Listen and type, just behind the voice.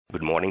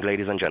Good morning,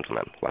 ladies and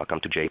gentlemen. Welcome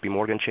to J.P.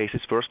 Morgan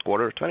Chase's first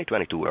quarter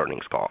 2022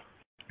 earnings call.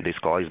 This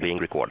call is being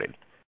recorded.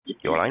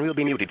 Your line will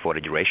be muted for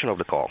the duration of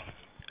the call.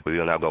 We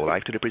will now go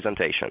live to the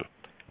presentation.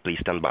 Please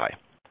stand by.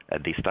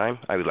 At this time,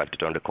 I would like to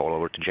turn the call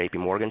over to J.P.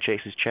 Morgan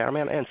Chase's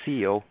Chairman and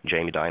CEO,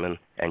 Jamie Dimon,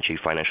 and Chief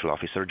Financial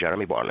Officer,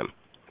 Jeremy Barnum.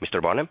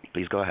 Mr. Barnum,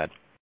 please go ahead.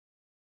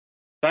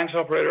 Thanks,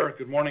 operator.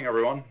 Good morning,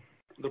 everyone.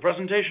 The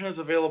presentation is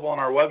available on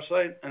our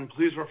website, and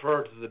please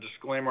refer to the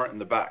disclaimer in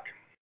the back.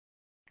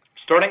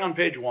 Starting on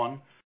page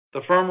 1,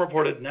 the firm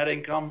reported net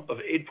income of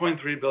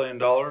 $8.3 billion,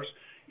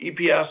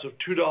 EPS of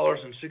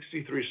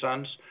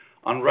 $2.63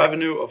 on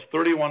revenue of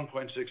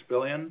 $31.6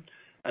 billion,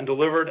 and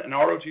delivered an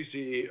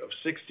ROTCE of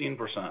 16%.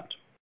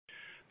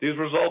 These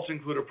results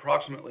include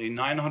approximately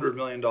 $900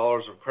 million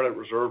of credit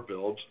reserve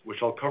builds, which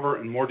I'll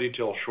cover in more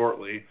detail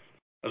shortly,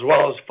 as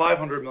well as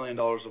 $500 million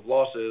of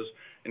losses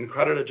in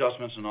credit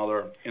adjustments and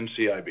other in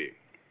CIB.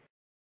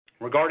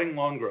 Regarding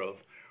loan growth,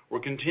 we're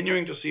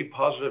continuing to see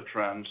positive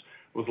trends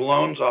with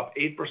loans up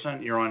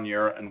 8%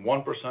 year-on-year and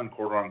 1%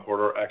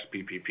 quarter-on-quarter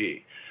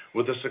ex-PPP,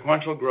 with the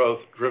sequential growth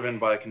driven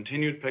by a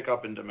continued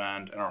pickup in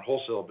demand in our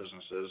wholesale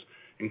businesses,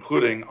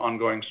 including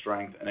ongoing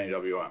strength in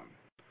AWM.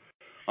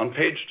 On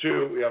page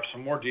 2, we have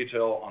some more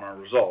detail on our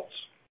results.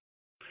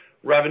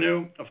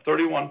 Revenue of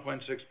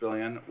 $31.6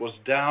 billion was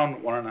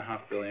down $1.5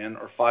 billion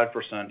or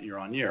 5%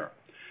 year-on-year.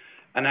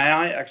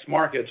 NII ex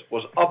markets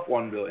was up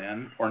 $1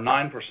 billion or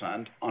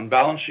 9% on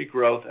balance sheet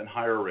growth and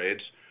higher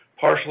rates,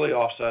 partially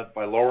offset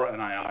by lower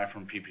NII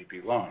from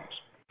PPP loans.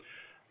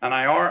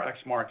 NIR ex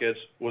markets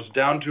was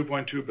down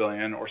 $2.2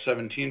 billion or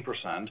 17%,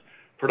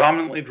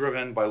 predominantly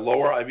driven by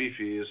lower IB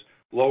fees,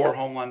 lower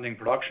home lending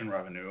production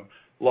revenue,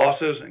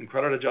 losses in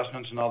credit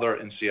adjustments and other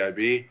in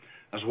CIB,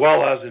 as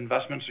well as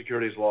investment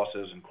securities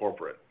losses in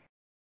corporate.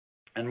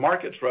 And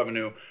markets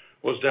revenue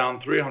was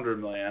down $300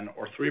 million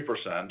or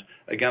 3%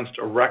 against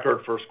a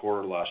record first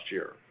quarter last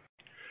year.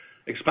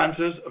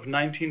 Expenses of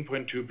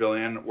 $19.2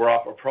 billion were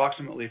up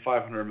approximately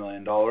 $500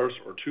 million or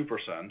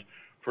 2%,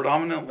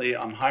 predominantly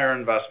on higher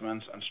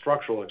investments and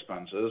structural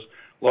expenses,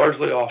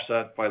 largely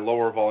offset by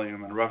lower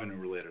volume and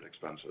revenue-related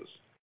expenses.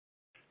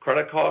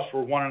 Credit costs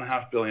were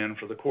 $1.5 billion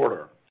for the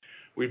quarter.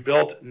 We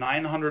built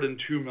 $902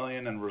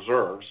 million in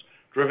reserves,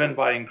 driven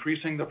by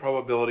increasing the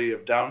probability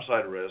of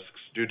downside risks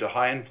due to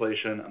high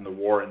inflation and the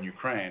war in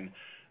Ukraine,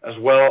 as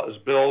well as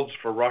builds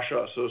for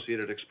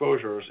Russia-associated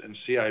exposures in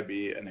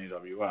CIB and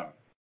AWM.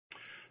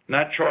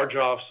 Net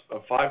charge-offs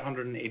of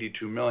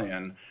 $582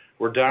 million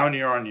were down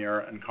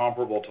year-on-year and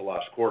comparable to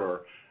last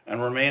quarter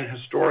and remain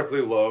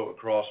historically low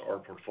across our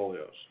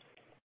portfolios.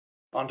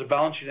 On to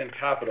balance sheet and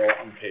capital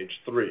on page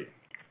 3.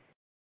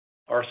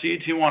 Our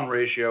CET1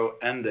 ratio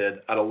ended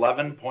at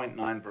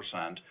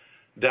 11.9%,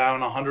 down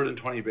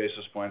 120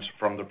 basis points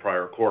from the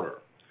prior quarter.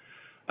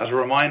 As a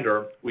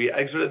reminder, we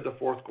exited the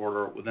fourth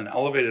quarter with an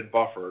elevated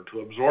buffer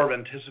to absorb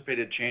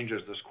anticipated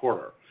changes this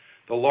quarter,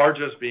 the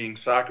largest being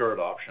SA-CCR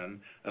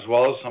adoption, as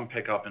well as some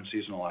pickup in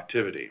seasonal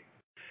activity.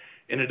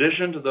 In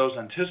addition to those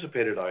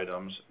anticipated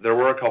items, there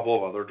were a couple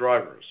of other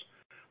drivers.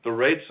 The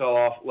rate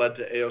sell-off led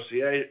to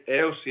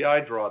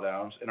AOCI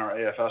drawdowns in our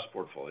AFS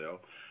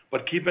portfolio,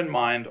 but keep in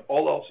mind,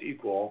 all else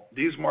equal,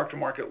 these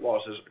mark-to-market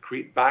losses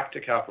accrete back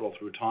to capital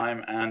through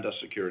time and as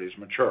securities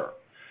mature.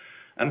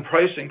 And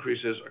price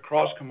increases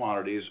across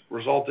commodities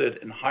resulted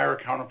in higher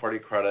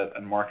counterparty credit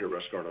and market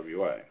risk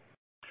RWA.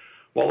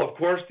 While, of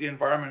course, the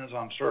environment is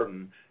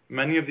uncertain,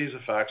 many of these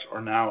effects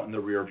are now in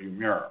the rearview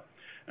mirror.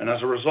 And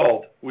as a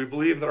result, we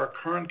believe that our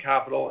current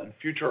capital and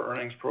future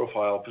earnings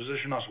profile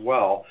position us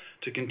well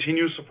to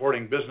continue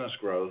supporting business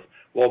growth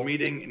while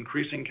meeting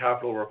increasing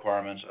capital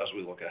requirements as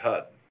we look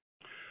ahead.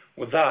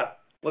 With that,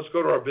 let's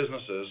go to our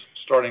businesses,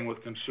 starting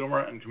with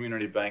Consumer and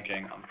Community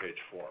Banking on page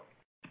 4.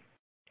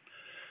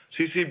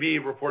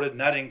 CCB reported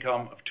net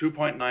income of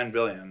 $2.9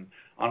 billion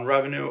on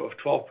revenue of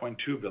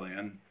 $12.2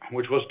 billion,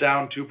 which was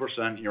down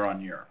 2%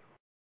 year-on-year.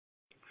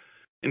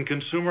 In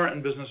Consumer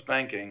and Business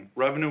Banking,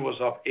 revenue was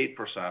up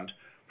 8%,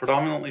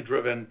 predominantly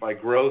driven by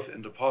growth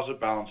in deposit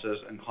balances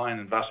and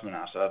client investment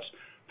assets,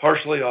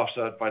 partially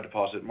offset by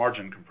deposit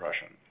margin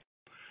compression.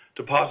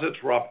 Deposits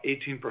were up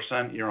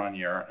 18%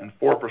 year-on-year and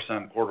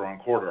 4%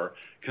 quarter-on-quarter,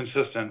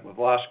 consistent with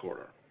last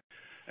quarter.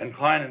 And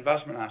client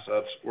investment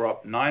assets were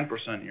up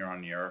 9%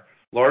 year-on-year,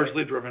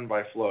 largely driven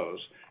by flows,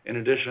 in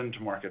addition to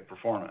market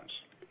performance.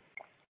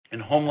 In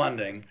home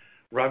lending,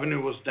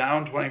 revenue was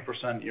down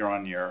 20%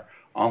 year-on-year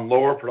on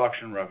lower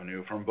production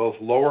revenue from both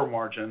lower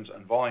margins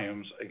and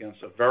volumes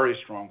against a very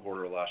strong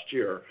quarter last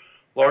year,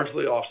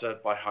 largely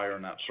offset by higher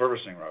net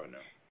servicing revenue.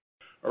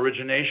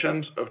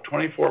 Originations of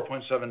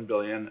 $24.7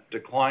 billion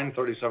declined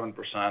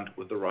 37%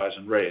 with the rise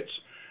in rates,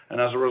 and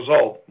as a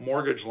result,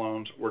 mortgage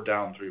loans were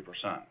down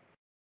 3%.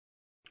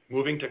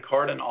 Moving to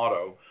card and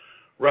auto,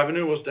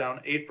 revenue was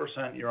down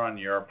 8%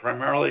 year-on-year,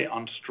 primarily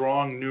on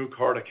strong new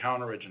card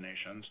account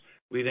originations,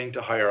 leading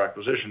to higher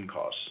acquisition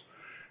costs.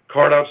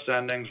 Card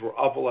outstandings were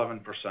up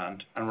 11%,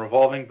 and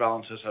revolving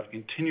balances have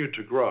continued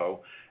to grow,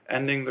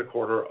 ending the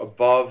quarter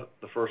above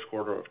the first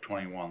quarter of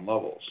 21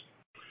 levels.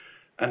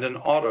 and in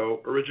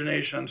auto,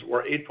 originations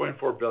were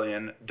 $8.4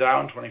 billion,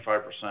 down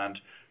 25%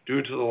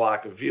 due to the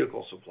lack of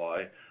vehicle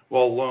supply,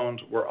 while loans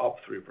were up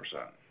 3%.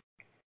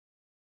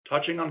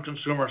 Touching on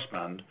consumer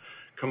spend,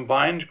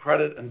 combined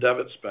credit and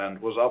debit spend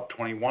was up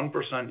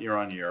 21%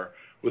 year-on-year,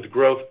 with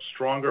growth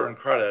stronger in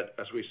credit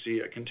as we see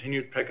a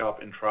continued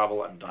pickup in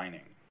travel and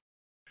dining.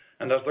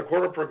 And as the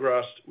quarter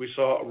progressed, we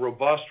saw a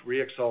robust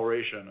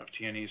reacceleration of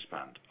T&E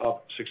spend,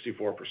 up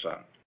 64%.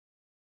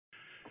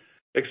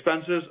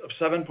 Expenses of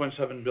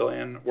 $7.7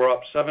 billion were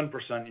up 7%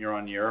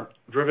 year-on-year,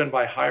 driven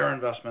by higher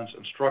investments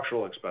and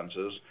structural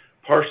expenses,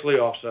 partially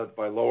offset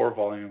by lower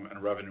volume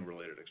and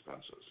revenue-related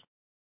expenses.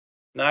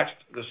 Next,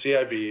 the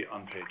CIB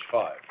on page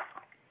 5.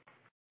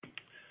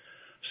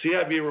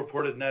 CIB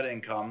reported net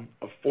income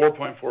of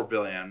 $4.4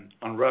 billion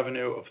on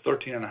revenue of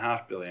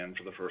 $13.5 billion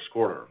for the first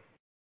quarter.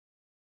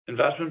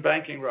 Investment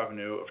banking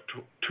revenue of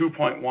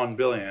 $2.1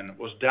 billion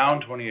was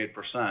down 28%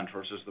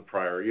 versus the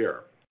prior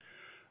year.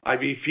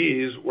 IB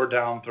fees were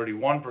down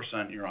 31%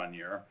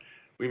 year-on-year.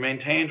 We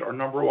maintained our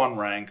number one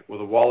rank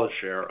with a wallet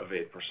share of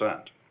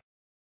 8%.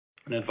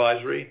 In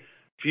advisory,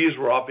 fees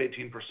were up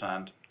 18%,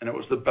 and it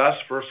was the best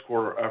first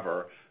quarter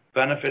ever,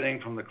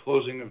 benefiting from the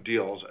closing of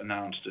deals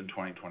announced in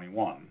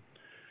 2021.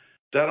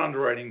 Debt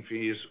underwriting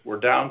fees were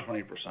down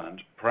 20%,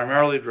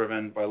 primarily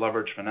driven by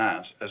leveraged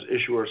finance as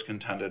issuers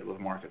contended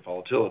with market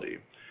volatility.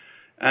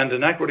 And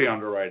in equity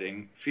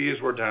underwriting, fees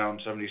were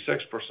down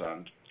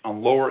 76%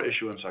 on lower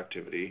issuance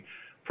activity,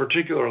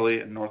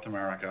 particularly in North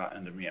America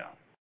and EMEA.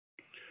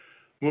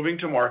 Moving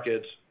to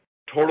markets,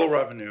 total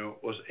revenue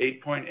was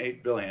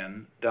 $8.8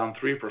 billion, down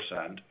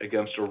 3%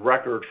 against a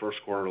record first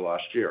quarter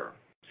last year.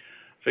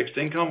 Fixed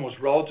income was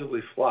relatively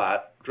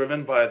flat,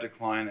 driven by a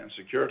decline in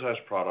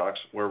securitized products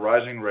where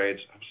rising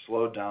rates have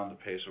slowed down the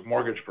pace of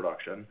mortgage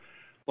production,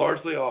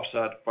 largely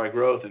offset by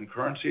growth in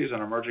currencies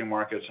and emerging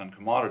markets and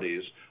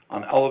commodities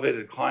on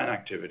elevated client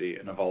activity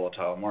in a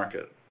volatile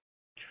market.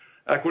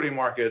 Equity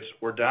markets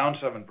were down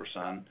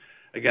 7%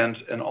 against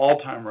an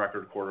all-time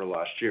record quarter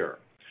last year.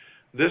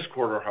 This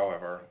quarter,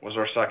 however, was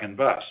our second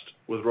best,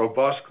 with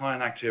robust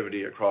client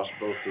activity across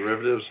both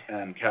derivatives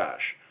and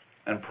cash,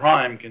 and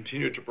Prime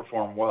continued to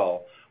perform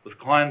well, with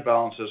client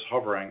balances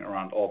hovering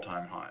around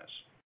all-time highs.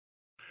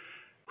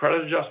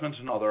 Credit adjustments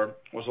and other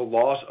was a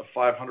loss of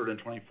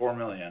 $524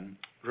 million,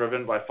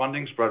 driven by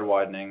funding spread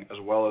widening as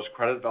well as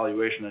credit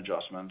valuation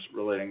adjustments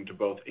relating to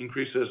both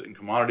increases in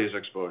commodities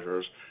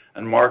exposures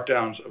and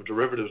markdowns of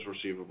derivatives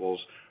receivables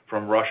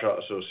from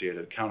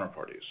Russia-associated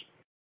counterparties.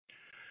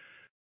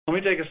 Let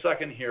me take a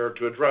second here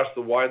to address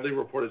the widely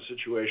reported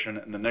situation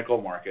in the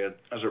nickel market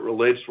as it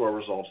relates to our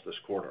results this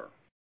quarter.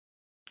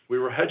 We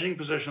were hedging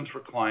positions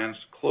for clients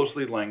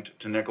closely linked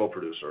to nickel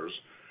producers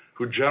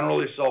who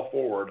generally sell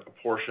forward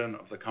a portion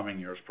of the coming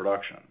year's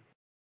production.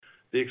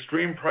 The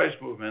extreme price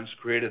movements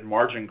created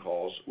margin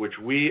calls, which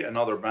we and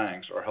other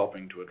banks are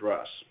helping to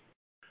address.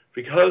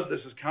 Because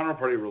this is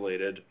counterparty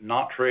related,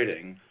 not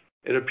trading,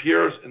 it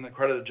appears in the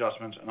credit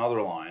adjustments and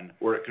other line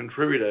where it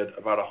contributed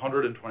about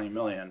 $120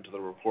 million to the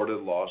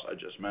reported loss I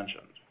just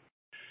mentioned.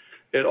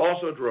 It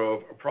also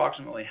drove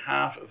approximately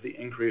half of the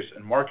increase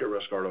in market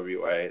risk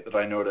RWA that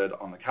I noted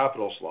on the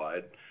capital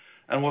slide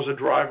and was a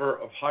driver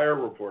of higher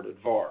reported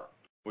VAR,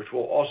 which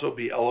will also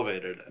be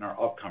elevated in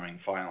our upcoming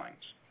filings.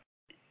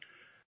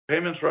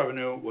 Payments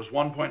revenue was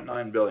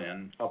 $1.9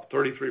 billion, up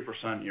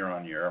 33%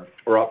 year-on-year,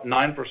 or up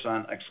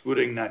 9%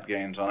 excluding net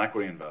gains on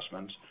equity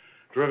investments,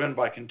 driven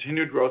by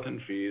continued growth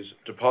in fees,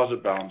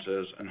 deposit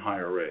balances, and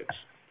higher rates.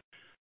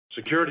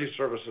 Securities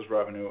services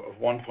revenue of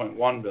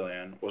 $1.1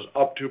 billion was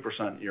up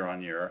 2%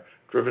 year-on-year,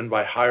 driven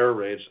by higher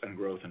rates and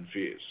growth in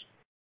fees.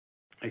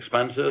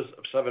 Expenses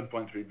of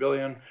 $7.3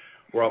 billion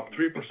were up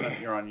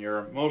 3%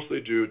 year-on-year, mostly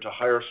due to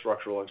higher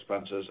structural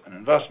expenses and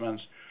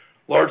investments,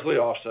 largely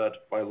offset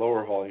by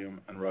lower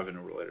volume and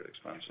revenue-related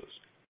expenses.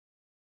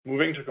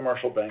 Moving to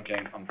commercial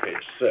banking on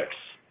page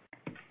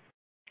 6.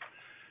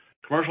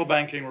 Commercial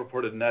banking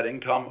reported net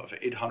income of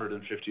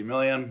 $850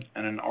 million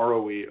and an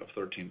ROE of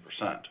 13%.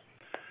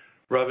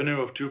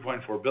 Revenue of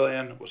 $2.4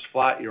 billion was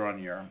flat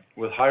year-on-year,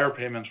 with higher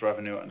payments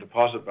revenue and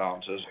deposit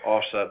balances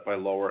offset by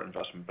lower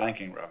investment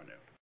banking revenue.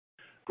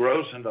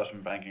 Gross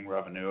investment banking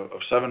revenue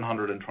of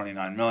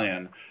 $729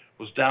 million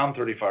was down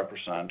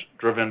 35%,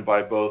 driven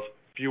by both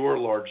fewer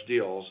large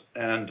deals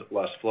and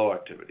less flow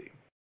activity.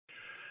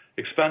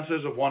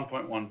 Expenses of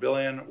 $1.1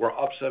 billion were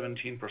up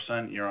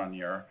 17%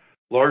 year-on-year,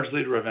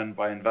 largely driven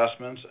by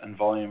investments and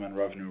volume and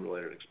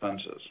revenue-related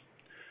expenses.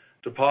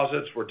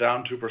 Deposits were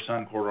down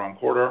 2%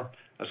 quarter-on-quarter,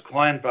 as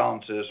client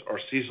balances are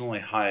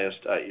seasonally highest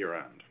at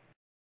year-end.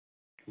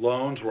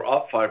 Loans were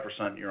up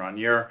 5%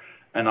 year-on-year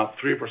and up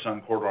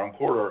 3%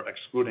 quarter-on-quarter,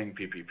 excluding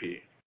PPP.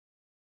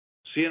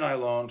 C&I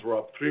loans were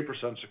up 3%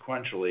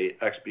 sequentially,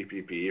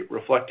 ex-PPP,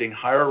 reflecting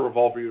higher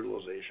revolver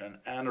utilization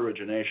and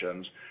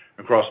originations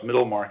across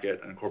middle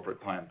market and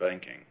corporate client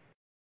banking.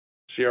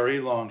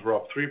 CRE loans were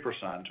up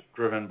 3%,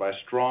 driven by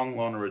strong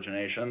loan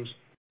originations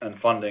and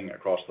funding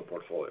across the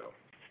portfolio.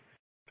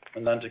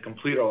 And then to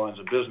complete our lines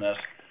of business,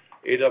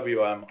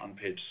 AWM on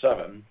page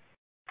 7.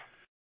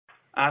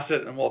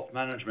 Asset and Wealth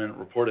Management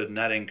reported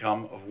net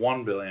income of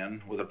 $1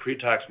 billion with a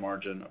pre-tax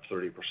margin of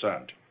 30%.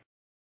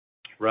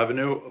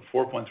 Revenue of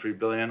 $4.3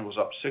 billion was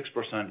up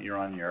 6%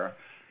 year-on-year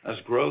as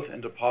growth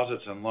in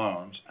deposits and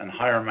loans and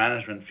higher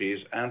management fees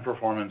and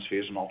performance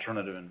fees and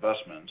alternative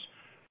investments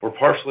were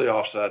partially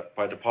offset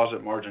by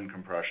deposit margin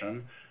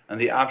compression and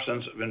the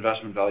absence of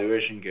investment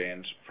valuation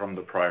gains from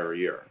the prior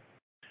year.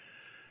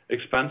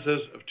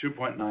 Expenses of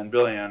 $2.9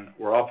 billion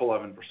were up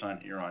 11%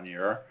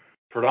 year-on-year,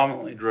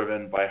 predominantly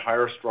driven by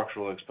higher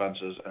structural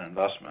expenses and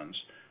investments,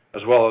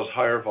 as well as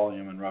higher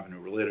volume and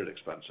revenue-related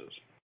expenses.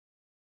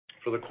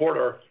 For the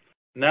quarter,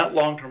 net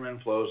long-term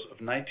inflows of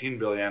 $19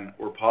 billion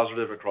were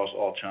positive across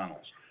all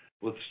channels,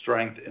 with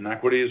strength in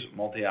equities,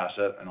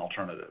 multi-asset, and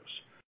alternatives.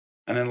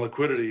 And in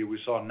liquidity, we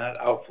saw net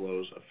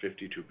outflows of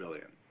 $52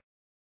 billion.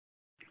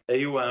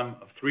 AUM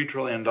of $3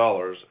 trillion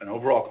and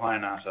overall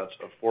client assets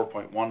of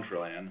 $4.1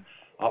 trillion,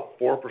 up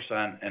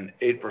 4% and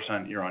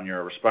 8%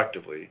 year-on-year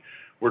respectively,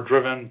 were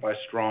driven by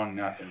strong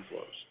net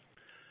inflows.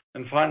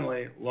 And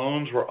finally,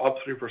 loans were up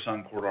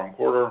 3%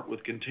 quarter-on-quarter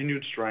with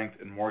continued strength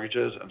in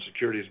mortgages and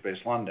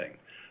securities-based lending,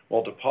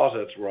 while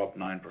deposits were up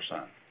 9%.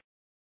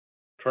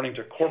 Turning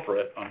to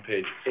corporate on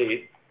page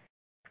 8,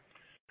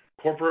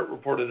 corporate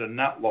reported a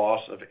net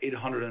loss of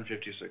 $856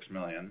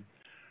 million.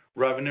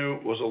 Revenue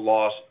was a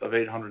loss of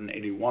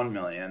 $881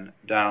 million,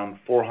 down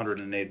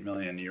 $408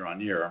 million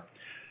year-on-year.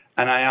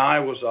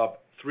 NII was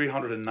up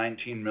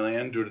 $319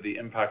 million due to the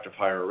impact of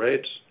higher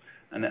rates,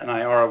 and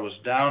NIR was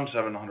down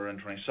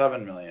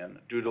 $727 million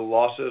due to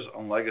losses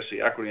on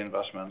legacy equity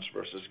investments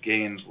versus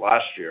gains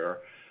last year,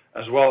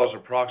 as well as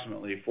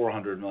approximately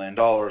 $400 million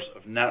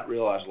of net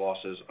realized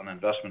losses on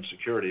investment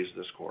securities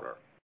this quarter.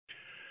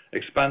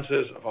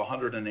 Expenses of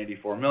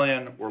 $184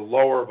 million were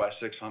lower by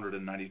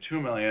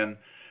 $692 million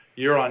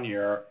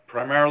year-on-year,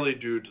 primarily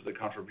due to the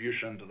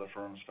contribution to the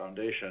firm's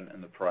foundation in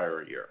the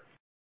prior year.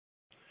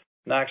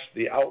 Next,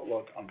 the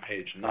outlook on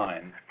page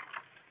 9.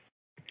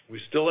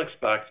 We still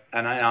expect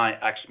NII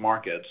ex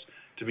markets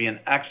to be in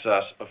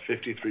excess of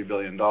 $53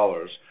 billion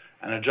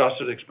and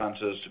adjusted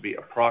expenses to be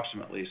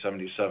approximately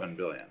 $77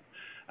 billion.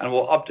 And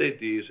we'll update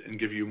these and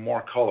give you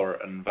more color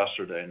at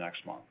Investor Day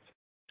next month.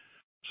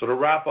 So to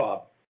wrap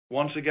up,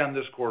 once again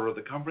this quarter,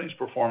 the company's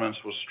performance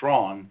was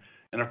strong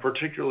in a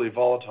particularly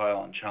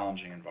volatile and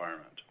challenging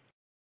environment.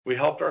 We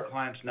helped our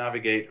clients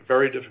navigate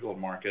very difficult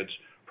markets,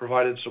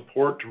 provided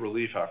support to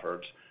relief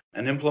efforts,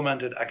 and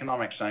implemented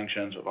economic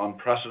sanctions of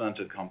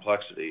unprecedented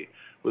complexity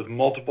with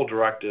multiple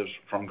directives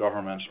from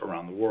governments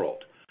around the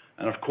world.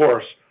 And of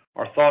course,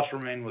 our thoughts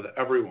remain with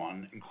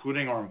everyone,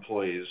 including our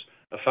employees,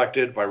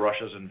 affected by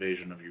Russia's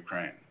invasion of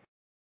Ukraine.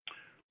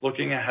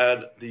 Looking ahead,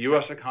 the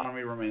U.S.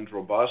 economy remains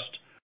robust,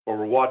 but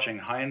we're watching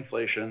high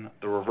inflation,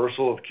 the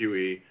reversal of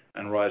QE,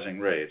 and rising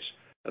rates,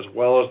 as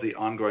well as the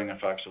ongoing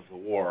effects of the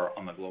war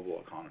on the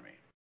global economy.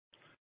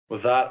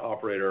 With that,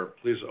 operator,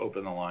 please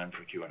open the line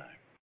for Q&A.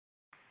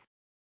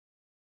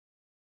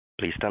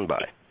 Please stand by.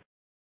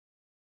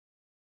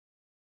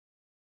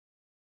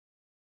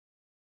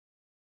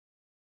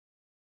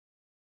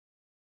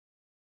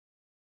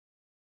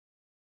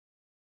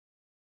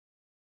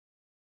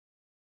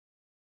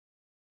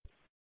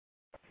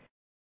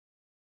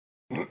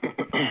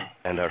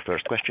 And our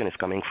first question is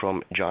coming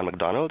from John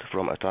McDonald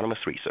from Autonomous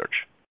Research.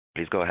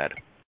 Please go ahead.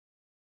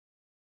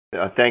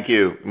 Thank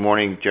you.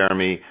 Morning,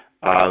 Jeremy.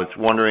 I was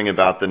wondering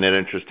about the net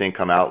interest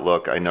income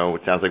outlook. I know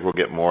it sounds like we'll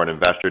get more at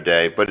Investor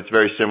Day, but it's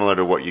very similar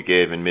to what you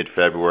gave in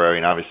mid-February,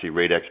 and obviously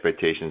rate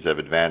expectations have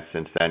advanced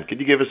since then.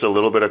 Could you give us a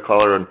little bit of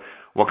color on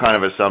what kind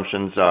of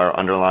assumptions are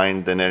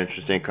underlying the net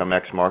interest income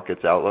ex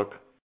markets outlook?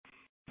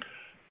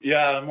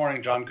 Yeah,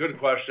 morning, John. Good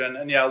question.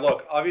 And yeah,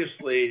 look,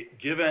 obviously,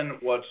 given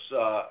what's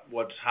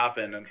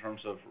happened in terms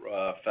of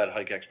Fed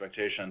hike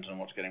expectations and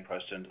what's getting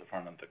priced into the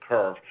front of the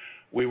curve,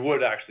 we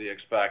would actually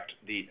expect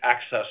the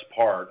excess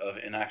part of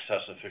in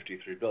excess of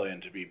 $53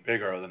 billion to be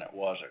bigger than it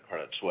was at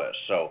Credit Suisse.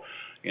 So,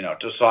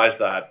 to size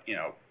that,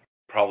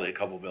 probably a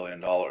couple $1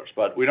 billion.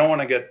 But we don't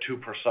want to get too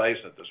precise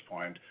at this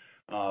point.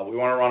 We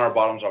want to run our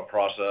bottoms-up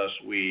process.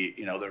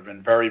 There have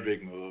been very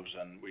big moves,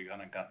 and we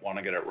kind of want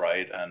to get it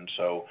right. And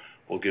so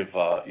we'll give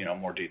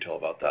more detail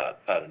about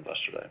that at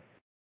Investor Day.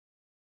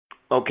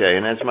 Okay,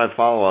 and as my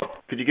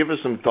follow-up, could you give us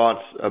some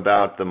thoughts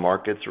about the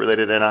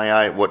markets-related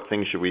NII? What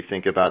things should we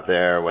think about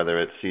there,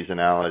 whether it's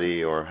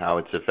seasonality or how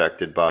it's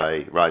affected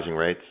by rising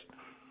rates?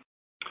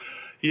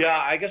 Yeah,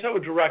 I guess I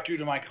would direct you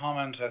to my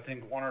comments, I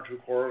think 1 or 2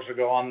 quarters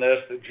ago on this,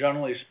 that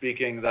generally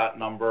speaking, that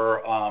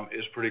number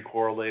is pretty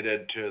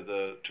correlated to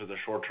the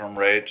short-term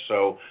rate.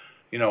 So,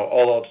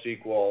 all else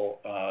equal,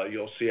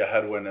 you'll see a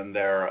headwind in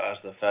there as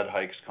the Fed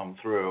hikes come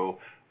through,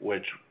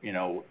 which,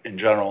 in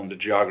general, in the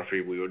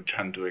geography, we would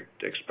tend to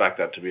expect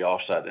that to be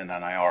offset in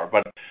NIR.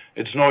 But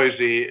it's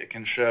noisy. It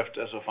can shift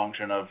as a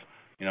function of,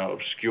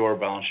 obscure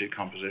balance sheet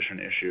composition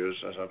issues,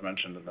 as I've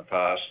mentioned in the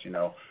past,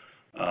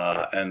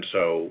 and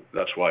so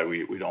that's why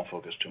we don't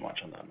focus too much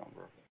on that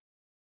number.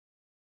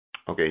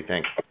 Okay,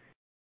 thanks.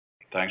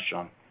 Thanks,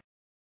 John.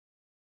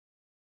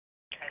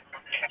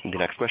 The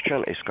next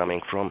question is coming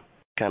from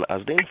Ken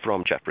Usdin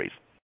from Jefferies.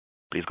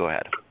 Please go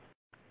ahead.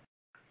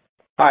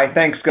 Hi,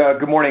 thanks.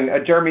 Good morning.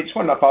 Jeremy, just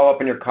wanted to follow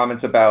up on your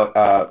comments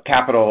about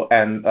capital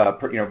and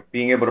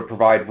being able to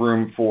provide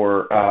room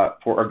for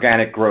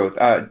organic growth.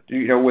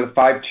 With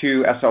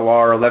 5.2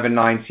 SLR,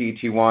 11.9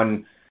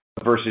 CET1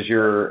 versus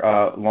your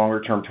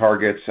longer-term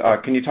targets,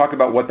 can you talk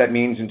about what that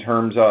means in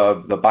terms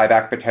of the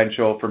buyback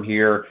potential from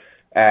here?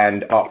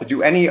 And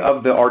do any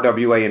of the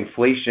RWA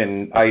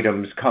inflation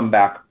items come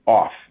back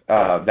off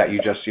that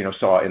you just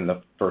saw in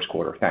the first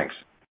quarter? Thanks.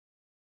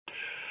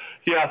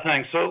 Yeah,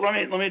 thanks. So let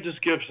me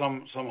just give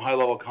some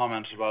high-level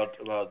comments about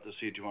the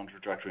CET1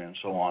 trajectory and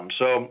so on.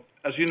 So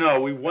as you know,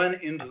 we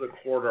went into the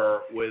quarter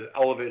with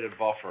elevated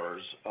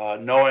buffers,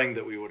 knowing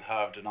that we would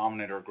have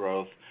denominator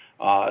growth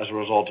as a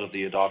result of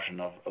the adoption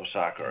of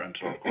SA-CCR. And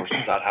so, of course,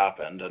 that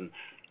happened. And,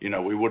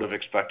 we would have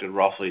expected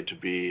roughly to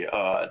be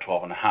at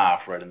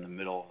 12.5, right in the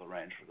middle of the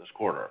range for this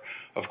quarter.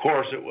 Of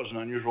course, it was an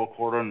unusual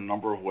quarter in a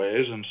number of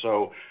ways. And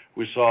so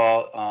we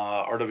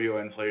saw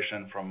RWA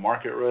inflation from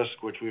market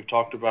risk, which we've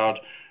talked about,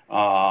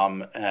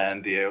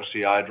 and the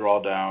AOCI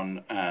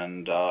drawdown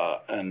and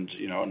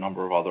a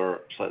number of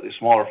other slightly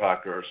smaller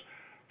factors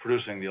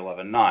producing the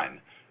 11.9.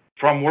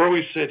 From where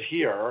we sit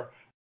here,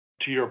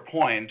 to your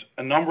point,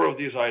 a number of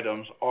these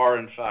items are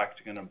in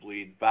fact going to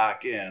bleed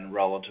back in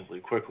relatively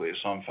quickly,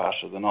 some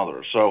faster than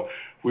others. So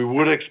we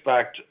would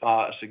expect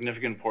a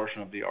significant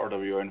portion of the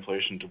RWA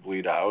inflation to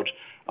bleed out,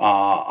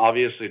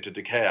 obviously to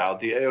decay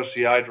out. The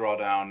AOCI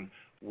drawdown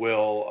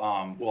will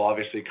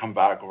obviously come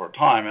back over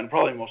time, and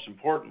probably most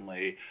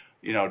importantly,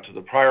 to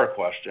the prior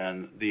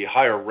question, the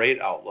higher rate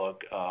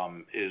outlook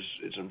is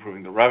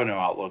improving the revenue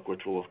outlook,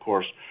 which will of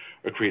course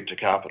accrete to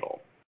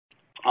capital.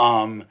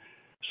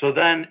 So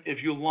then,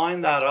 if you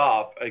line that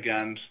up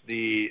against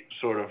the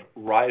sort of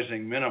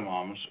rising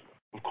minimums,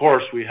 of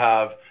course we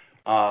have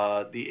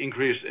the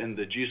increase in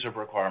the GSIB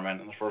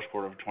requirement in the first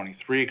quarter of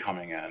 23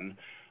 coming in,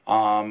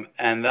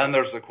 and then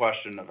there's the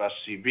question of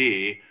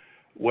SCB,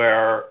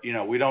 where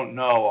we don't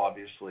know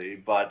obviously,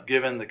 but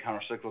given the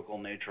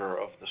countercyclical nature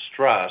of the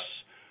stress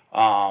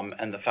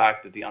and the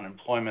fact that the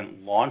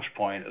unemployment launch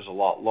point is a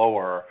lot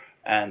lower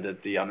and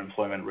that the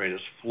unemployment rate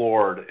is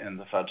floored in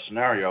the Fed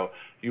scenario,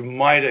 you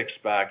might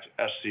expect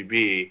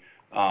SCB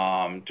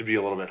to be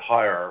a little bit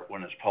higher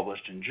when it's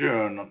published in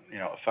June,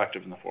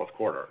 effective in the fourth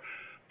quarter.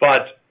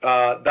 But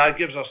that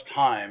gives us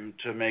time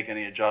to make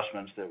any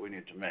adjustments that we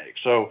need to make.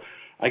 So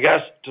I guess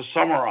to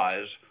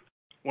summarize,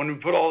 when we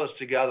put all this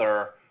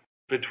together,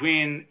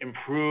 between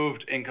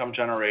improved income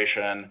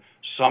generation,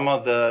 some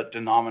of the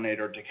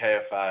denominator decay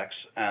effects,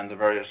 and the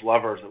various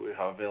levers that we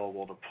have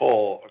available to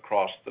pull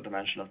across the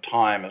dimension of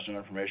time as new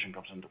information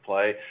comes into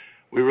play,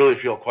 we really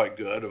feel quite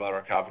good about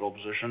our capital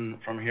position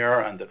from here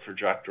and the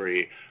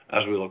trajectory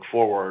as we look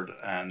forward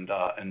and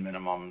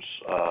minimums,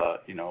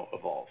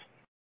 evolve.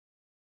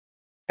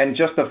 And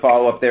just to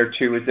follow up there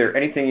too, is there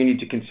anything you need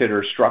to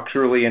consider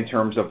structurally in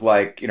terms of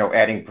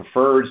adding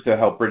preferreds to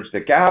help bridge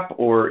the gap,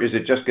 or is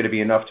it just going to be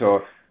enough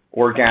to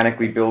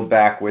organically build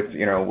back with,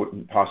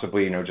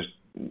 possibly, just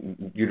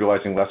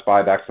utilizing less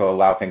buybacks to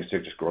allow things to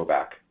just grow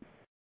back?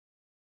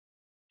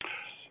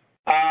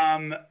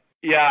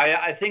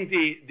 I think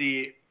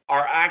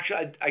our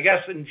action, I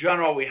guess in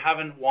general, we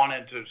haven't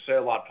wanted to say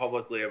a lot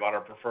publicly about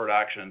our preferred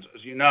actions.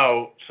 As you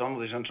know, some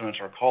of these instruments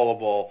are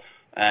callable,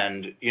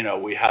 and,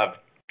 we have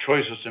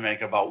choices to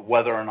make about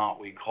whether or not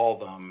we call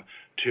them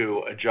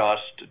to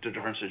adjust to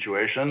different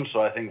situations.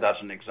 So I think that's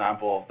an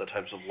example of the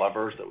types of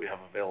levers that we have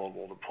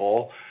available to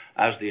pull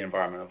as the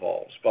environment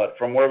evolves. But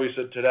from where we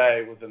sit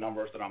today with the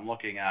numbers that I'm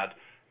looking at,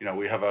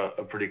 we have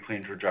a pretty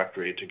clean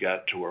trajectory to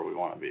get to where we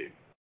want to be.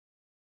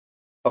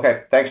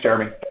 Okay. Thanks,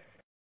 Jeremy.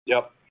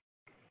 Yep.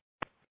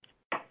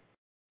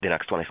 The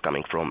next one is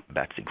coming from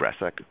Betsy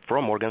Graseck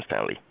from Morgan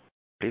Stanley.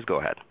 Please go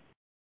ahead.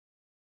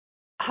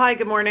 Hi,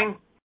 good morning.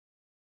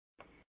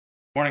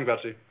 Morning,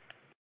 Betsy.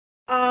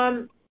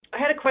 I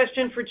had a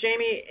question for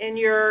Jamie. In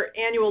your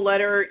annual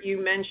letter,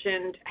 you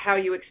mentioned how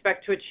you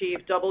expect to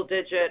achieve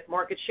double-digit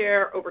market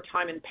share over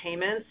time in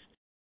payments.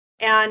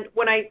 And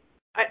what I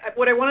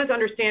wanted to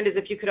understand is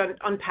if you could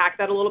unpack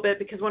that a little bit,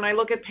 because when I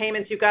look at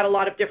payments, you've got a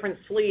lot of different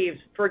sleeves.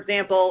 For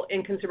example,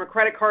 in consumer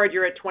credit card,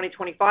 you're at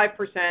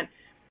 25%.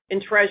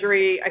 In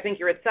Treasury, I think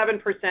you're at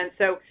 7%.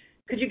 So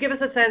could you give us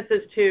a sense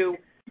as to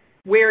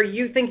where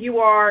you think you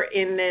are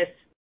in this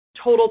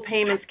total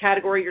payments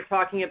category you're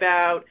talking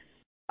about,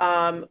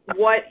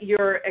 what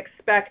you're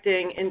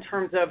expecting in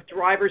terms of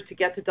drivers to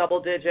get to double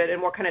digit,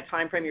 and what kind of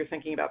time frame you're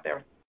thinking about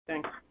there?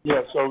 Thanks.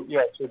 So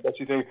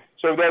Betsy,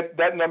 so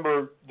that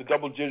number, the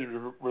double digit,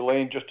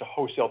 relating just to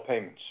wholesale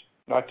payments,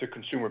 not to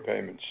consumer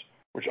payments,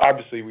 which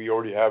obviously we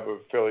already have a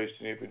fairly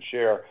significant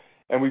share.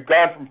 And we've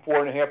gone from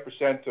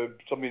 4.5% to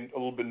something a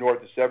little bit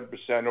north of 7%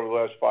 over the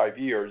last 5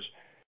 years.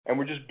 And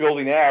we're just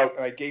building out,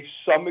 and I gave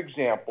some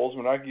examples,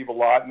 and I give a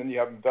lot, and then you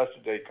have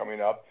Investor Day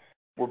coming up.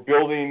 We're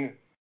building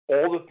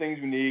all the things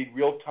we need,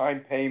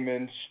 real-time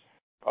payments,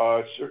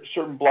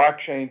 certain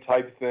blockchain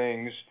type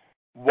things,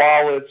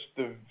 wallets,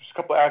 the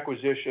couple of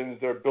acquisitions.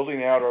 They're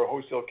building out our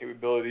wholesale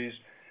capabilities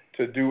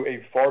to do a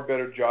far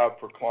better job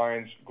for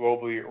clients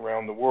globally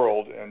around the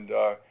world. And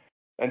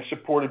and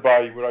supported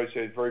by what I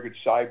say is very good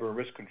cyber and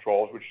risk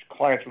controls, which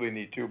clients really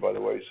need too, by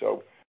the way.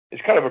 So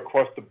it's kind of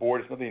across the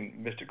board. There's nothing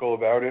mystical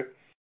about it,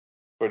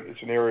 but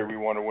it's an area we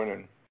want to win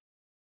in.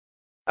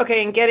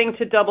 Okay, and getting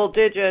to double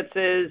digits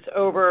is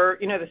over,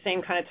 the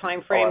same kind of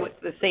time frame with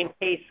the same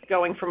pace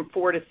going from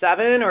 4 to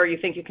 7, or you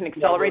think you can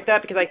accelerate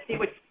that? Because I see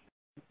what...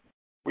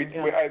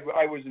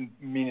 I wasn't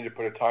meaning to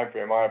put a time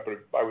frame on it,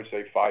 but I would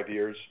say 5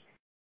 years.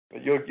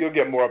 You'll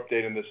get more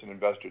update on this in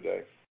Investor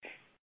Day.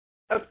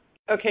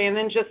 Okay, and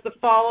then just the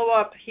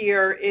follow-up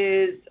here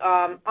is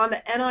on the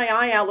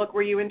NII outlook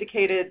where you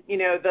indicated,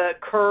 the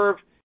curve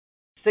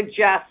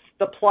suggests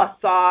the plus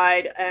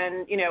side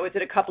and, is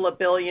it a couple of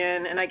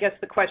billion? And I guess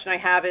the question I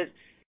have is,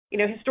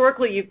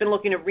 historically you've been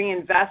looking to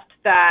reinvest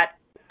that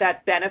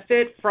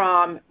benefit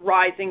from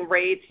rising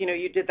rates.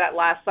 You did that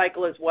last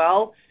cycle as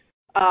well.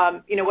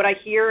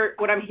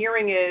 What I'm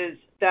hearing is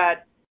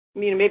that,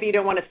 maybe you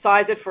don't want to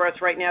size it for us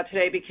right now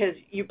today because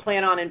you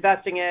plan on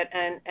investing it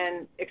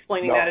and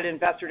explaining that at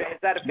Investor Day. Is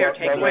that a fair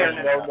takeaway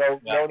or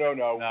no?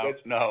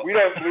 No. We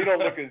don't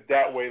look at it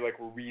that way, like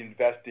we're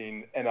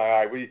reinvesting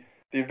NII.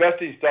 The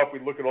investing stuff we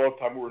look at all the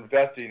time. We're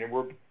investing, and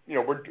we're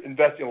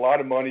investing a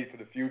lot of money for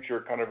the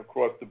future, kind of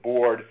across the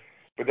board.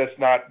 But that's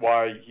not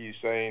why he's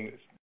saying.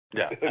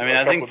 Yeah,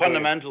 I think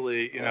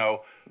fundamentally,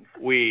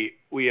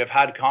 we have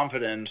had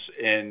confidence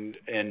in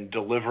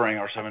delivering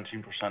our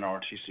 17%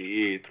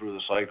 ROTCE through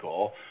the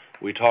cycle.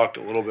 We talked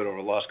a little bit over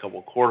the last couple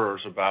of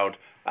quarters about,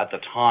 at the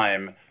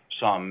time,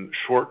 some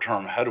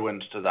short-term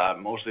headwinds to that,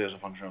 mostly as a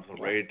function of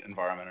the rate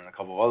environment and a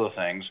couple of other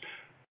things.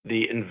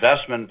 The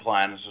investment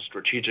plan is a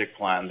strategic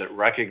plan that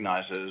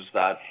recognizes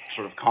that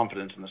sort of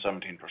confidence in the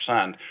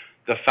 17%.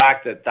 The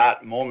fact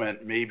that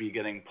moment may be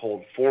getting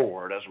pulled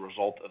forward as a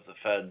result of the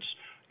Fed's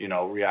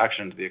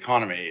reaction to the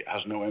economy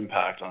has no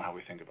impact on how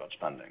we think about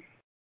spending.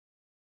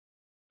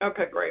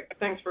 Okay, great.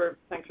 Thanks for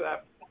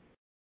that.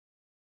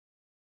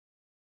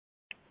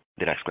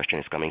 The next question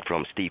is coming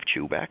from Steve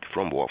Chubak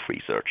from Wolfe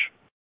Research.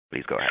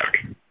 Please go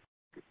ahead.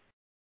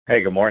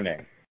 Hey, good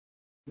morning.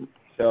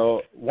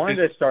 So wanted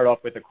to start off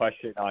with a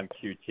question on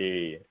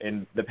QT.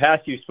 In the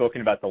past, you've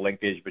spoken about the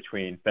linkage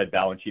between Fed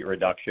balance sheet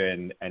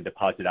reduction and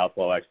deposit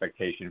outflow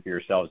expectation for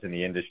yourselves in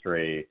the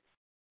industry.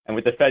 And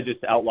with the Fed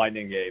just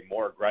outlining a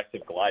more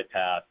aggressive glide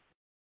path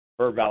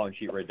for balance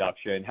sheet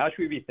reduction, how should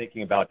we be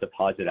thinking about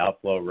deposit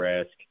outflow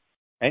risk?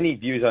 Any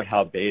views on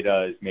how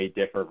betas may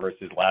differ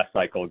versus last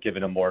cycle,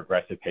 given a more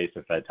aggressive pace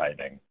of Fed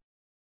tightening?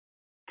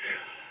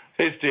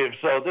 Hey, Steve.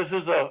 So this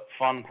is a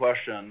fun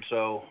question.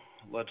 So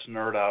let's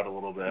nerd out a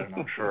little bit, and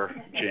I'm sure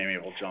Jamie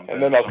will jump in.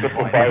 And then I'll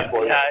simplify it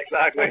for you. Yeah,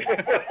 exactly.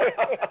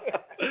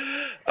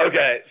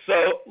 Okay, so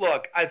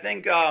look, I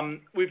think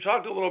we've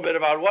talked a little bit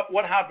about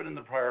what happened in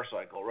the prior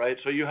cycle, right?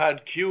 So you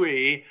had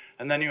QE,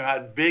 and then you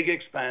had big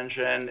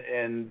expansion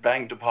in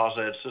bank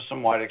deposits,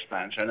 system-wide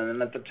expansion, and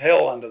then at the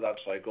tail end of that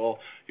cycle,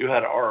 you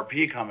had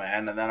RRP come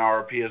in, and then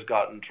RRP has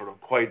gotten sort of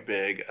quite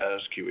big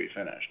as QE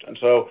finished. And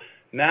so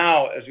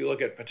now, as you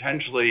look at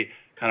potentially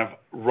kind of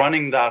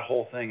running that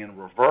whole thing in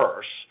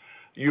reverse,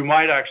 you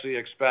might actually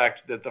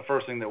expect that the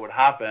first thing that would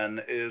happen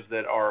is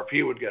that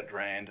RRP would get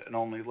drained, and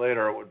only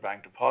later would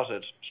bank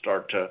deposits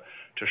start to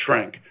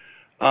shrink.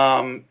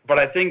 But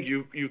I think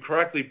you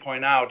correctly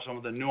point out some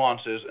of the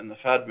nuances in the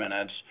Fed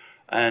minutes,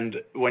 and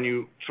when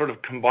you sort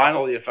of combine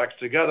all the effects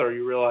together,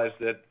 you realize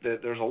that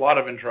there's a lot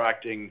of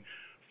interacting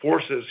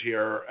forces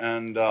here,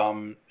 and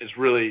it's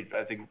really,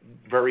 I think,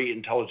 very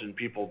intelligent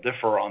people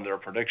differ on their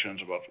predictions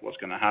about what's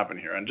going to happen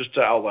here. And just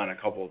to outline a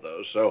couple of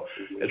those. So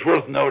it's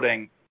worth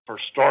noting, for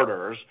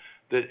starters,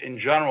 that in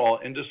general,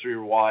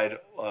 industry-wide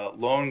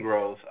loan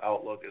growth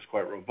outlook is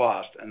quite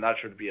robust, and that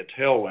should be a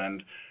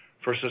tailwind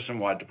for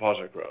system-wide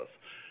deposit growth.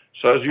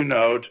 So as you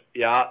note,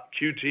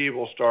 QT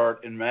will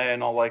start in May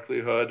in all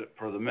likelihood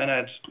per the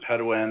minutes,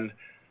 headwind.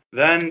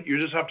 Then you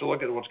just have to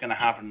look at what's going to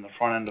happen in the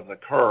front end of the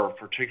curve,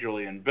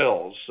 particularly in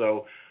bills.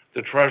 So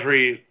the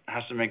Treasury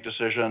has to make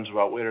decisions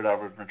about weighted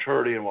average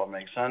maturity and what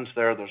makes sense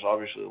there. There's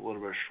obviously a little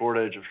bit of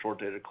shortage of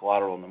short-dated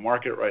collateral in the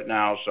market right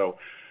now, so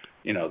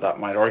that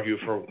might argue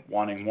for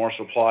wanting more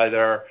supply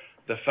there.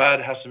 The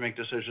Fed has to make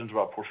decisions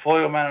about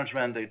portfolio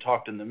management. They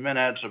talked in the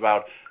minutes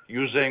about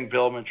using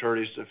bill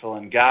maturities to fill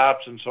in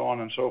gaps and so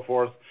on and so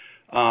forth.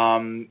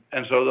 And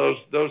so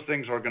those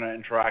things are going to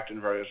interact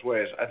in various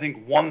ways. I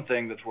think one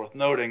thing that's worth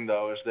noting,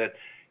 though, is that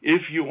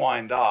if you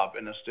wind up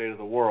in a state of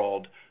the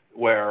world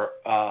where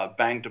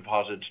bank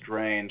deposits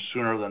drain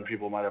sooner than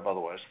people might have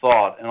otherwise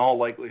thought, in all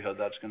likelihood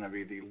that's going to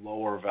be the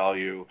lower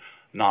value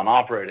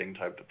non-operating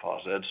type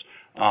deposits.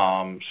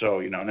 So,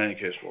 in any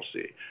case, we'll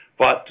see.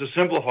 But to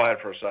simplify it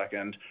for a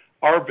second,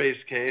 our base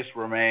case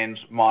remains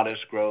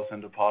modest growth in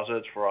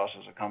deposits for us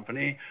as a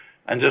company.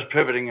 And just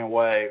pivoting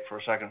away for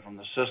a second from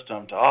the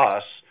system to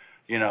us,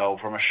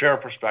 from a share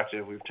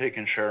perspective, we've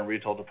taken share in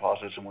retail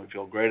deposits, and we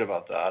feel great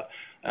about that.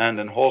 And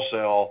in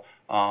wholesale,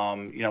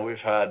 we've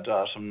had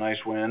some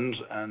nice wins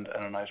and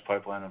a nice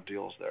pipeline of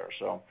deals there.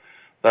 So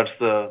that's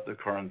the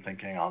current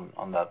thinking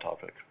on that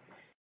topic.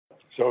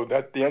 So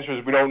the answer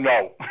is we don't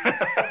know.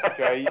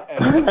 Okay,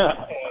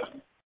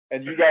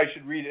 and you guys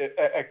should read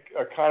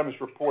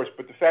economist reports,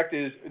 but the fact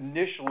is,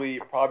 initially,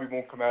 it probably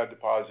won't come out of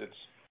deposits.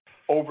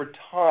 Over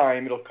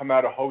time, it'll come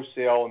out of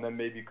wholesale and then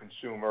maybe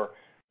consumer.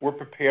 We're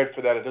prepared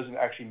for that. It doesn't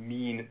actually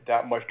mean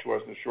that much to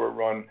us in the short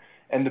run.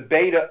 And the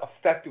beta,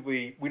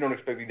 effectively, we don't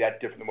expect to be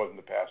that different than it was in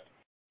the past.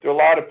 There are a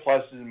lot of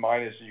pluses and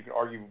minuses. You can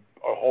argue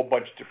a whole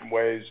bunch of different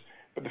ways,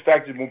 but the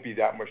fact is it won't be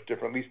that much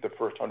different, at least the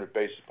first 100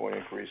 basis point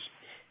increase.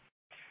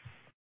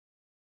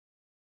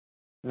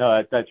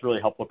 No, that's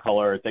really helpful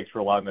color. Thanks for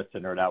allowing us to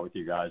nerd out with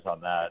you guys on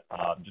that.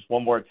 Just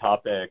one more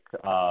topic,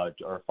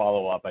 or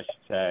follow-up, I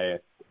should say.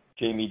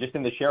 Jamie, just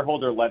in the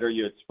shareholder letter,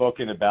 you had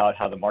spoken about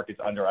how the market's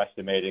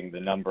underestimating the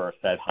number of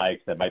Fed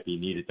hikes that might be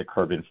needed to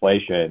curb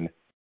inflation.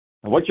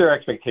 And what's your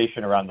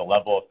expectation around the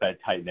level of Fed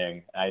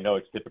tightening? I know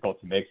it's difficult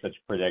to make such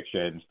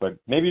predictions, but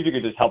maybe if you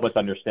could just help us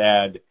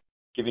understand,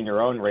 given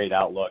your own rate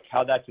outlook,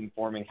 how that's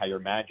informing how you're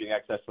managing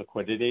excess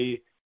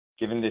liquidity,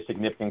 given the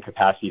significant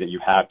capacity that you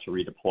have to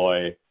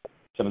redeploy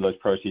some of those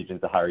proceeds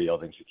into higher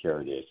yielding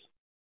securities.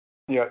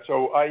 Yeah,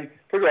 so I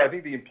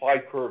think the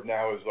implied curve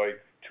now is like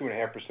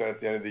 2.5%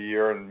 at the end of the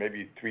year and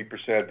maybe 3%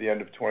 at the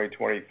end of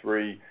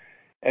 2023.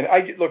 And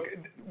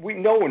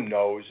no one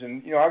knows,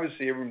 and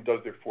obviously everyone does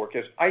their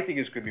forecast. I think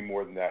it's going to be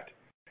more than that.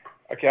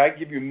 Okay, I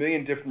give you a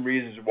million different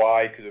reasons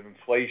why, because of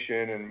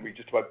inflation and we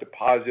just about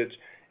deposits,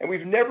 and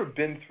we've never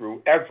been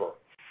through ever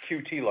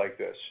QT like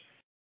this.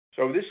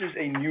 So this is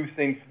a new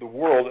thing for the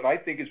world, and I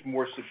think it's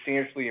more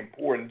substantially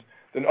important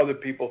than other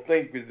people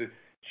think, because the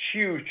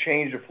huge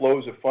change of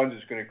flows of funds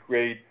is going to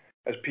create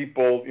as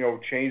people,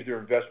 change their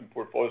investment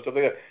portfolios, stuff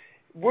like that.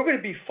 We're going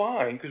to be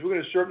fine because we're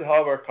going to serve the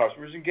hell of our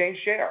customers and gain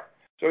share.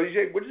 So you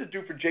say, what does it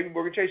do for JP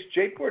Morgan Chase?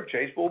 JP Morgan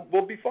Chase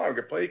will be fine. We've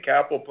got plenty of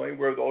capital, plenty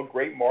with all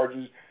great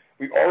margins.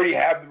 We already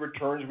have the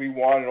returns we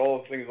want and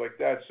all the things like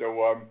that.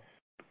 So,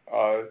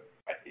 I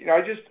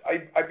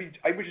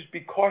would just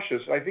be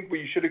cautious. I think what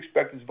you should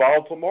expect is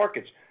volatile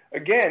markets.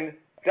 Again,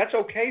 that's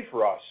okay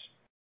for us.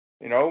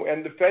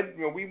 And the Fed,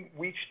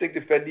 we think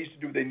the Fed needs to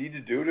do what they need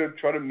to do to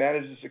try to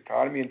manage this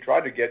economy and try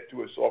to get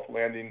to a soft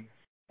landing,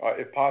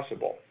 if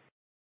possible.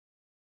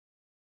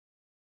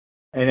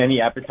 And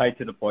any appetite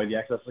to deploy the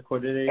excess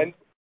liquidity? And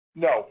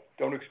no,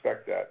 don't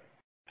expect that.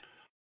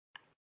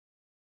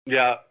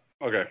 Yeah.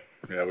 Okay.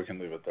 Yeah, we can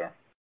leave it there.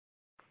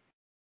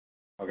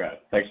 Okay.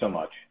 Thanks so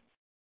much.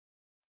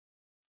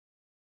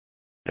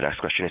 The next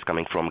question is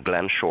coming from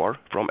Glenn Schorr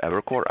from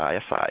Evercore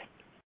ISI.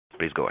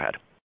 Please go ahead.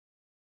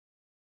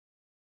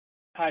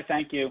 Hi,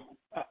 thank you.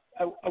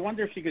 I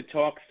wonder if you could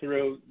talk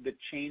through the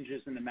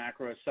changes in the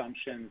macro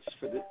assumptions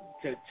to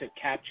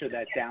capture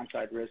that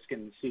downside risk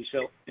in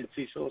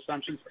CECL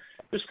assumptions.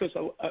 Just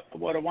because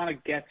what I want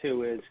to get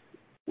to is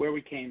where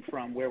we came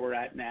from, where we're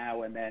at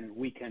now, and then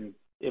we can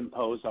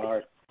impose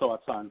our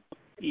thoughts on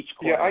each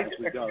quarter as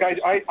we go. Guys,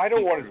 I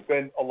don't want to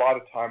spend a lot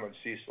of time on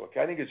CECL.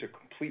 Okay? I think it's a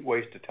complete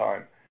waste of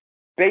time.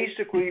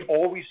 Basically,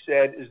 all we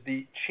said is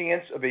the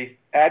chance of a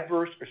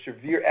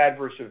severe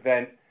adverse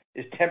event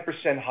is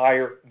 10%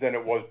 higher than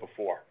it was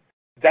before.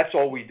 That's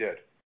all we did.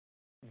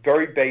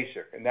 Very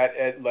basic, and that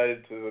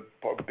led to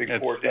the big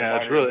portion.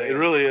 Yeah, it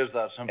really is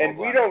that simple. And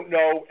we don't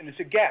know, and it's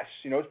a guess.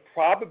 It's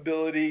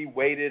probability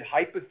weighted,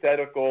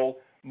 hypothetical,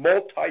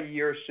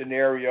 multi-year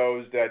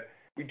scenarios that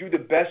we do the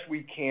best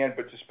we can,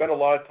 but to spend a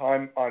lot of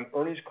time on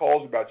earnings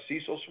calls about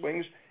CECL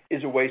swings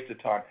is a waste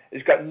of time.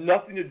 It's got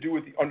nothing to do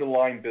with the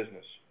underlying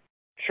business.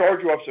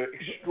 Charge-offs are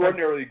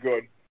extraordinarily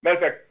good. Matter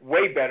of fact,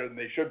 way better than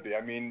they should be.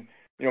 I mean,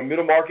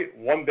 middle market,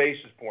 1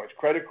 basis points.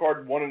 Credit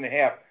card,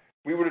 1.5.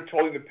 We would have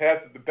told you in the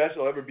past that the best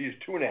it'll ever be is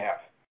 2.5.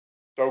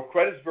 So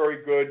credit's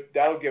very good.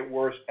 That'll get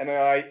worse.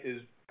 NII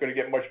is going to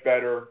get much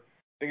better.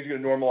 Things are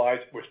going to normalize.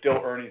 We're still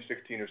earning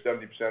 16 or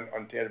 70%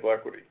 on tangible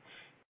equity.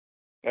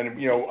 And,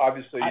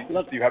 obviously,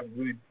 you have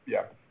really,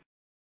 yeah.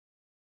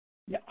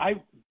 Yeah,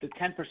 the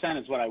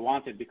 10% is what I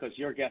wanted because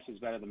your guess is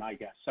better than my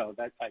guess. So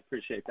that I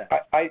appreciate that.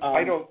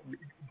 I don't,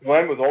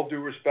 Glenn, with all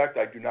due respect,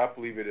 I do not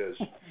believe it is.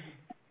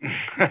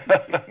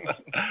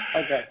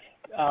 Okay.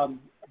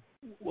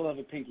 We'll have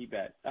a pinky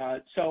bet.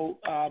 So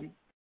I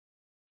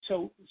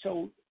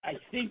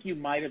think you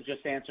might have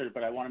just answered it,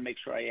 but I want to make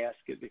sure I ask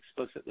it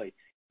explicitly.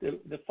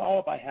 The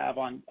follow-up I have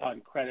on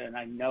credit, and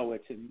I know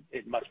it's in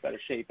much better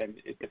shape, and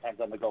it depends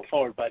on the go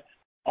forward, but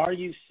are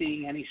you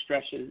seeing any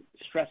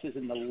stresses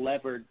in the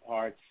levered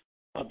parts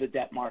of the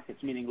debt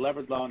markets, meaning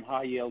levered loan,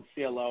 high yield,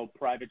 CLO,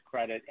 private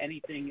credit,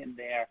 anything in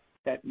there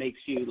that makes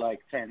you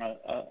turn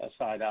a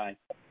side eye?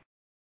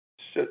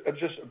 So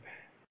just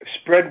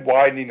spread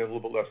widening, a little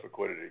bit less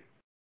liquidity.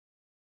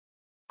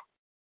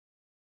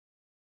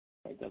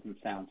 It doesn't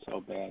sound so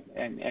bad.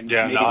 And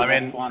yeah, no, I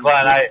mean,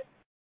 Glenn,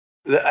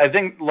 I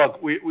think, look,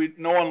 we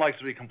no one likes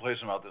to be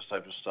complacent about this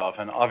type of stuff,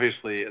 and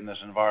obviously in this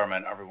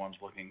environment, everyone's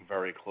looking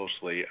very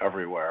closely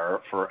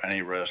everywhere for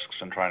any risks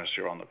and trying to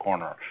steer on the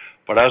corner.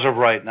 But as of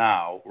right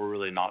now, we're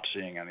really not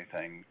seeing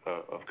anything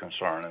of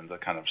concern in the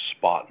kind of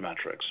spot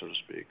metrics, so to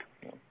speak.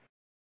 Yeah.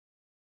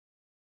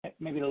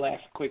 Maybe the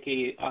last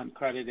quickie on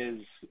credit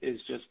is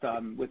just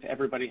with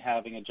everybody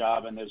having a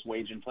job and there's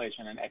wage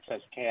inflation and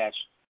excess cash,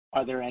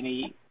 are there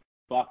any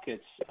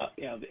buckets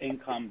of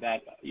income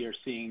that you're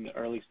seeing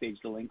early stage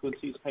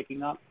delinquencies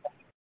picking up?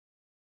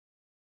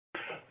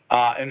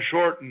 In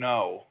short,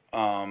 no.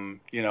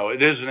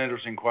 It is an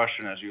interesting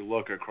question as you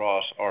look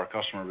across our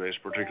customer base,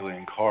 particularly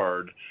in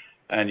card,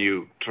 and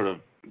you sort of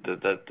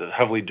the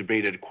heavily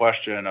debated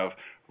question of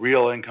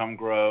real income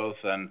growth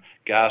and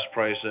gas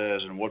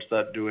prices and what's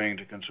that doing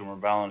to consumer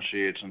balance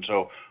sheets. And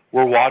so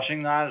we're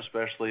watching that,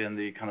 especially in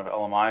the kind of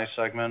LMI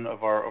segment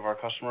of our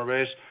customer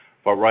base.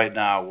 But right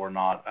now, we're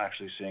not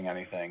actually seeing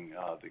anything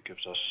that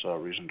gives us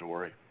reason to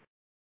worry.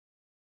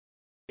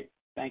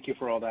 Thank you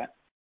for all that.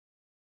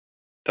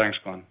 Thanks,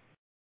 Glenn.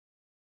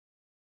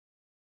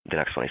 The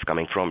next one is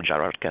coming from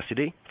Gerard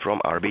Cassidy from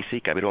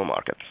RBC Capital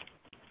Markets.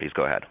 Please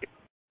go ahead.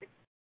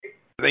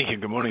 Thank you.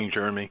 Good morning,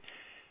 Jeremy.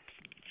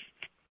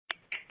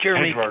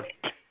 Jeremy,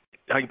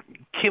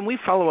 can we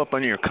follow up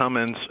on your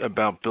comments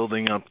about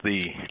building up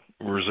the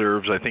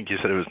reserves? I think you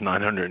said it was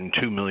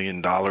 $902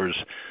 million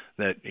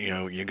that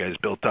you guys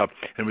built up,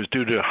 and it was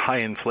due to high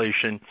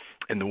inflation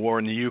and the war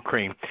in the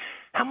Ukraine.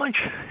 How much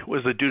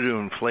was it due to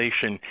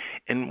inflation?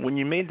 And when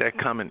you made that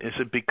comment, is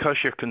it because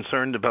you're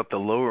concerned about the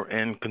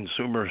lower-end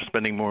consumer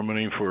spending more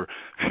money for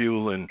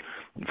fuel and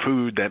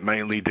food that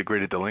might lead to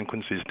greater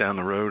delinquencies down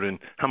the road? And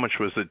how much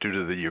was it due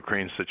to the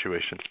Ukraine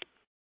situation?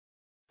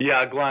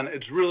 Yeah, Glenn,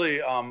 it's really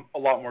a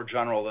lot more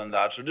general than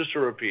that. So just to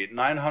repeat,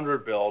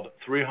 900 billed,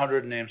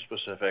 300 name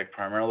specific,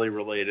 primarily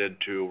related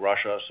to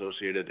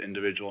Russia-associated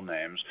individual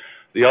names.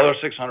 The other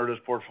 600 is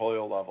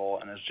portfolio level,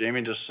 and as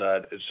Jamie just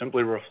said, it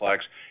simply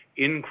reflects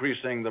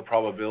increasing the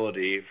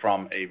probability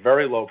from a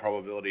very low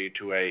probability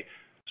to a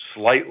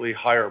slightly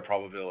higher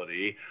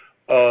probability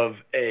of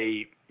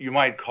a, you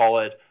might call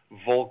it,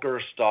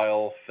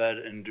 Volcker-style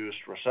Fed-induced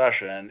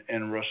recession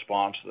in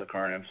response to the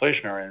current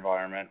inflationary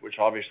environment, which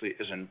obviously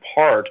is in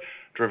part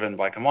driven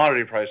by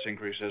commodity price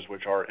increases,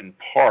 which are in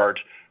part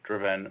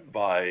driven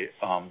by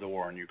the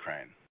war in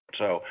Ukraine.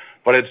 So,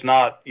 but it's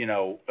not,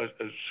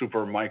 a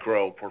super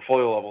micro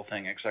portfolio level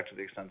thing, except to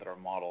the extent that our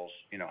models,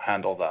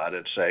 handle that.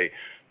 It's a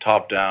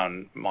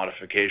top-down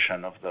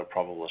modification of the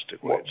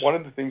probabilistic weights. One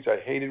of the things I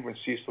hated when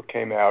CECL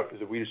came out is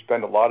that we just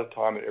spend a lot of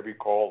time at every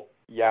call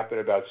yapping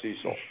about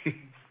CECL.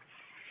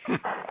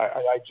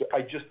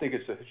 I just think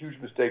it's a huge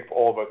mistake for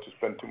all of us to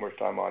spend too much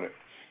time on it.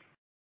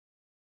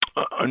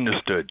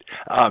 Understood.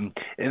 And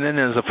then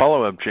as a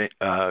follow-up,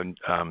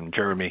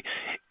 Jeremy,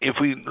 if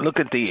we look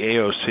at the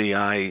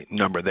AOCI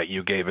number that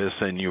you gave us,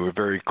 and you were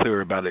very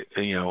clear about it,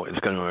 it's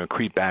going to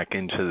accrete back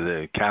into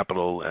the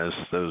capital as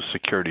those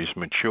securities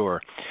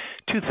mature.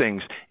 Two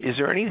things. Is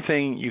there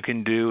anything you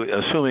can do,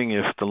 assuming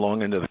if the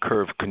long end of the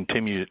curve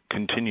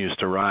continues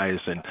to rise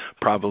and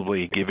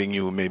probably giving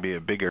you maybe a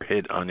bigger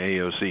hit on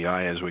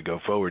AOCI as we go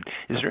forward,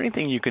 is there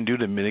anything you can do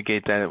to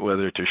mitigate that,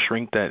 whether to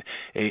shrink that,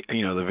 the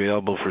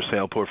available for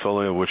sale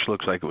portfolio, which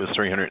looks like it was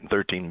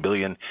 $313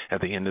 billion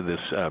at the end of this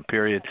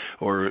period,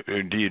 or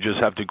do you just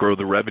have to grow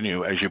the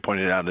revenue, as you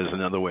pointed out, as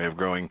another way of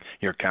growing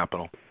your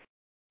capital?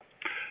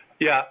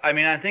 Yeah, I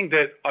think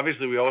that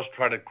obviously we always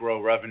try to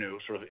grow revenue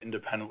sort of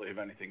independently of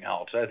anything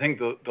else. I think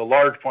the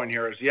large point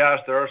here is, yes,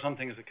 there are some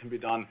things that can be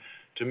done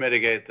to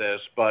mitigate this,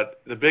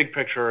 but the big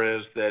picture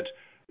is that,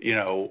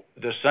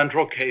 the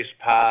central case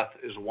path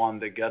is one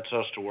that gets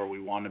us to where we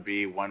want to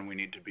be when we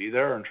need to be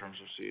there in terms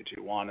of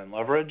CET1 and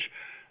leverage.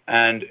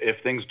 And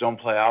if things don't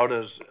play out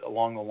as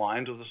along the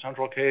lines of the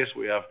central case,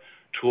 we have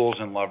tools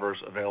and levers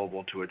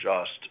available to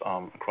adjust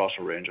across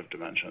a range of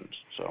dimensions.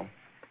 So,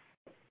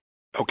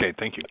 okay,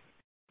 thank you.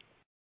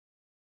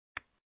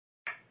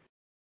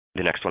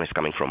 The next one is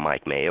coming from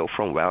Mike Mayo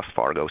from Wells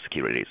Fargo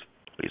Securities.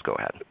 Please go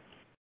ahead.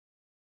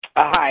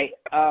 Hi.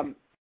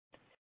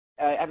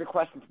 I have a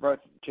question for both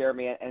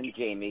Jeremy and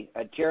Jamie.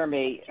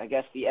 Jeremy, I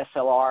guess the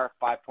SLR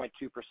 5.2%,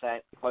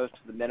 close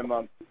to the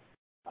minimum.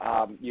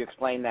 You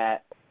explained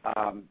that.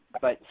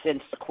 But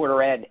since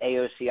quarter end,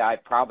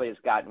 AOCI probably has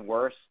gotten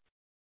worse.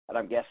 And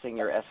I'm guessing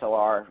your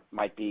SLR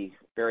might be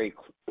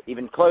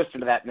even closer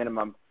to that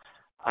minimum.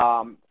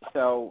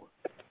 So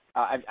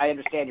I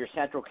understand your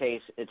central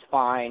case, it's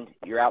fine,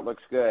 your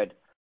outlook's good.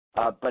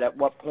 But at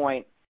what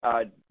point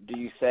do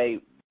you say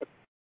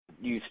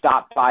you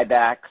stop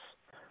buybacks,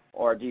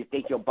 or do you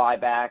think you'll buy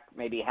back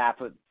maybe half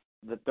of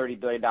the $30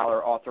 billion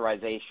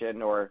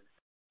authorization, or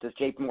does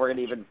JP Morgan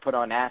even put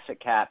on asset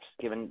caps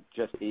given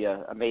just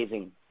the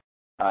amazing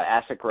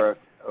asset growth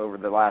over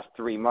the last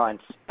 3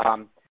 months?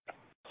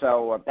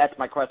 So that's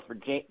my question for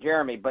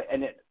Jeremy. But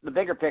the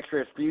bigger picture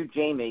is for you,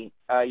 Jamie.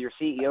 Your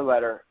CEO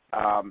letter,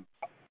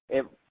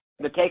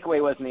 the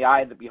takeaway was in the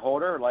eye of the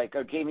beholder, like,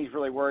 oh, Jamie's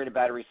really worried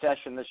about a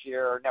recession this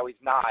year, or no, he's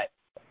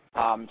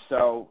not.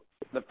 So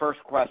the first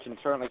question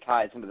certainly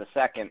ties into the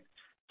second.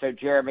 So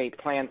Jeremy,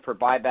 plan for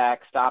buyback,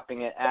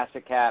 stopping at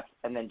asset caps,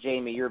 and then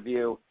Jamie, your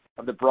view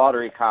of the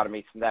broader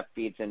economy, so that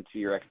feeds into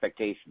your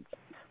expectations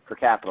for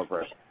capital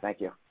growth.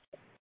 Thank you.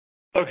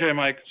 Okay,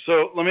 Mike.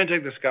 So let me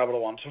take this capital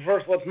one. So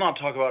first, let's not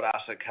talk about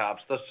asset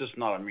caps. That's just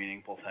not a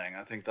meaningful thing.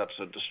 I think that's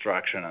a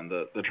distraction, and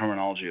the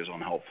terminology is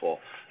unhelpful.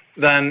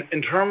 Then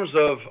in terms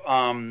of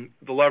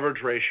the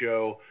leverage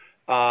ratio,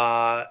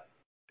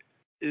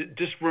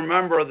 just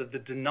remember that the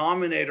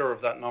denominator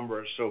of that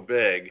number is so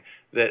big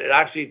that it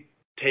actually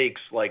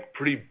takes like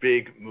pretty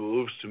big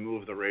moves to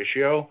move the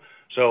ratio.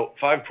 So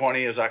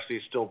 520 is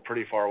actually still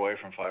pretty far away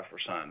from 5%.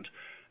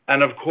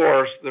 And of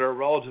course, there are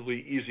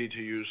relatively easy to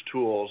use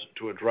tools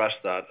to address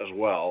that as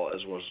well,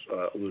 as was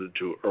alluded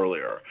to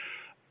earlier.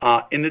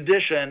 In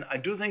addition, I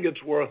do think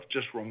it's worth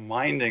just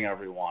reminding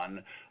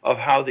everyone of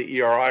how the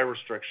ERI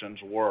restrictions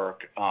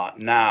work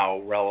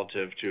now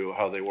relative to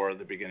how they were at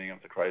the beginning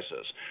of the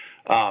crisis.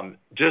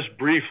 Just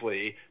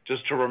briefly,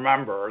 just to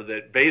remember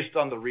that based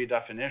on the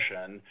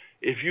redefinition,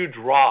 if you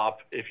drop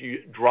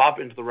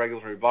into the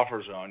regulatory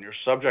buffer zone, you're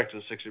subject to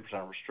the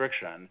 60%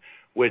 restriction,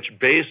 which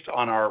based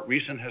on our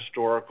recent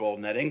historical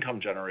net income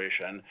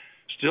generation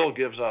still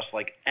gives us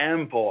like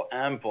ample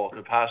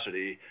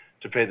capacity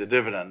to pay the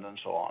dividend and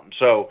so on.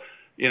 So,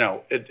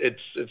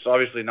 it's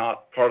obviously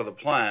not part of the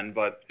plan,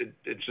 but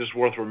it's just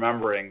worth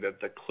remembering that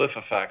the cliff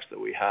effects that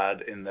we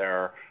had in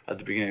there at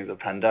the beginning of the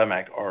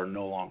pandemic are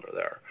no longer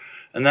there.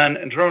 And then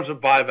in terms of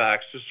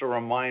buybacks, just a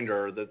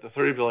reminder that the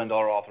 $30 billion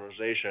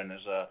authorization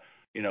is a,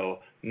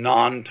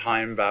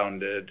 non-time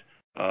bounded,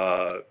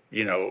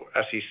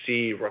 SEC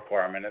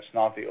requirement. It's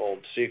not the old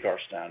CCAR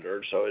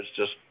standard, so it's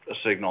just a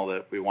signal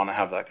that we want to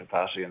have that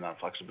capacity and that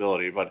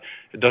flexibility, but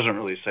it doesn't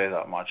really say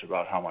that much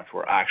about how much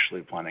we're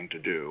actually planning to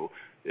do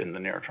in the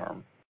near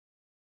term.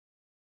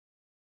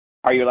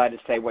 Are you allowed to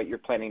say what you're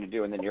planning to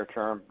do in the near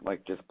term?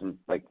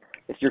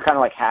 If you're kind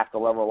of like half the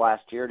level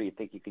last year, do you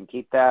think you can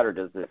keep that, or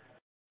does it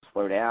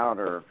slow down,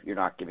 or you're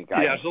not giving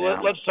guidance? Yeah, so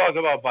let's talk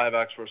about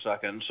buybacks for a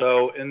second.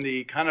 So in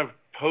the kind of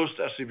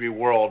post-SCB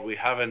world, we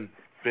haven't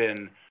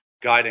been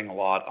guiding a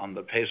lot on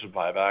the pace of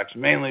buybacks,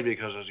 mainly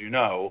because, as you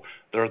know,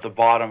 they're at the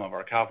bottom of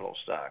our capital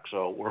stack.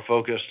 So we're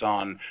focused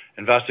on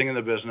investing in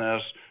the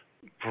business,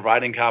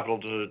 providing capital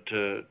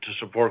to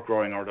support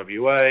growing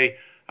RWA,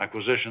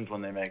 acquisitions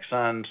when they make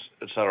sense,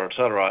 et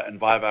cetera, and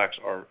buybacks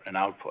are an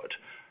output.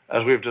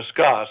 As we've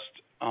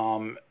discussed,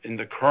 in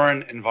the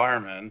current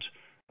environment,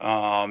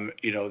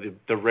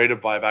 the rate of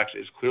buybacks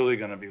is clearly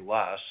going to be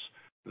less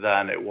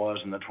than it was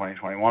in the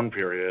 2021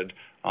 period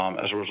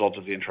as a result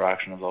of the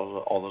interaction of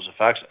all those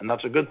effects, and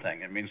that's a good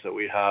thing. It means that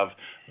we have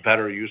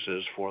better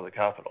uses for the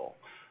capital.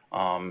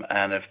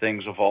 And if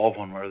things evolve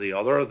one way or the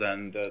other,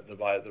 then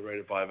the rate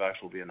of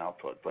buybacks will be an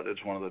output, but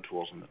it's one of the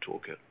tools in the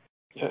toolkit.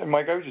 Yeah, and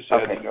Mike, I would just say,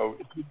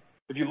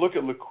 if you look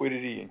at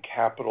liquidity and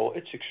capital,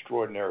 it's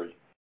extraordinary.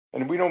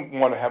 And we don't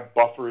want to have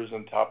buffers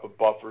on top of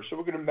buffers, so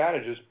we're going to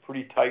manage this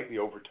pretty tightly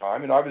over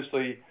time. And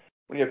obviously,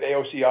 when you have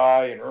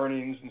AOCI and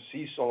earnings and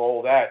CECL and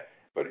all that,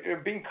 but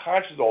being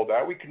conscious of all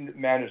that, we can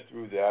manage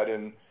through that.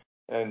 And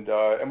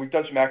we've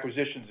done some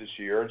acquisitions this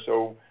year, and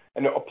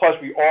plus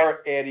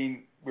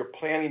we're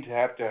planning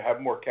to have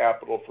more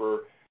capital for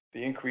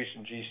the increase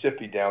in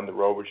GSIFI down the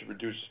road, which would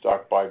reduce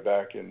stock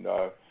buyback. And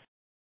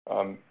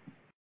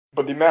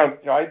but the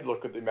amount, I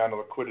look at the amount of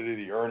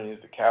liquidity, the earnings,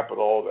 the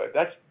capital.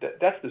 That's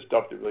the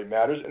stuff that really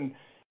matters. And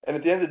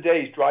at the end of the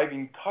day, it's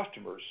driving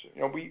customers.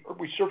 We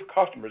serve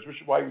customers,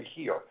 which is why we're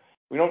here.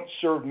 We don't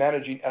serve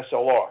managing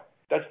SLR.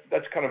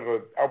 That's kind of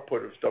an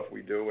output of stuff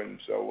we do. And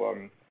so,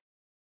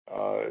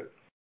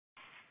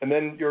 and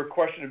then your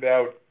question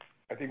about,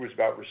 I think it was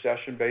about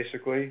recession,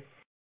 basically.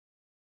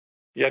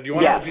 Yeah, do you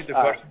want to repeat the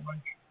question, Mike?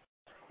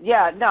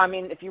 Yeah, no, I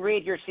mean, if you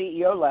read your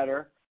CEO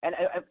letter, and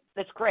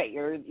that's great.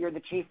 You're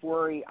the chief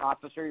worry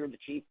officer. You're the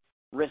chief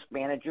risk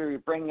manager. You're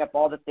bringing up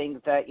all the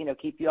things that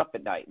keep you up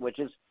at night, which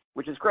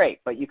is great.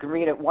 But you can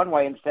read it one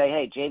way and say,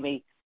 hey,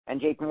 Jamie and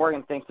JP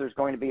Morgan thinks there's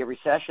going to be a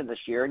recession this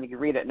year, and you can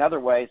read it another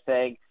way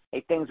saying,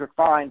 hey, things are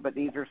fine, but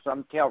these are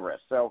some tail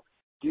risks. So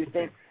do you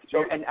think?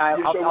 And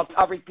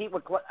I'll repeat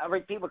what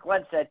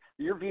Glenn said.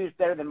 Your view is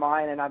better than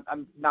mine, and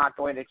I'm not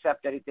going to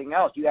accept anything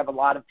else. You have a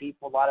lot of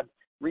people, a lot of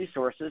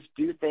resources.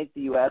 Do you think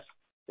the U.S.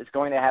 is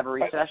going to have a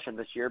recession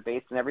this year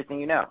based on everything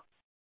you know?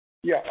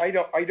 Yeah, I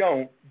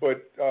don't.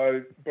 But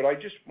I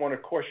just want to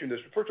question this.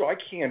 First of all, I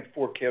can't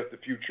forecast the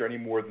future any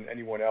more than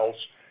anyone else.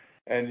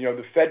 And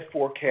the Fed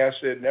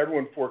forecasts it, and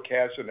everyone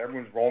forecasts it, and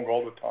everyone's wrong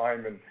all the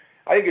time. And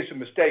I think it's a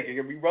mistake.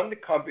 We run the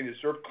company to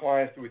serve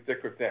clients through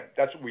thick or thin.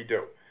 That's what we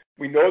do.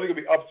 We know there are going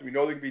to be ups, we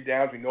know there are going to be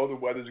downs, we know the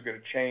weather's going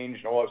to change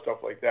and all that stuff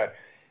like that.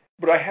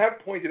 But I have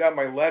pointed out in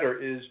my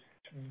letter is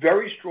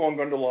very strong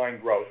underlying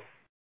growth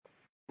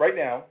right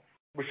now,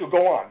 which will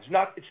go on.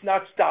 It's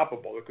not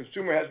stoppable. The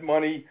consumer has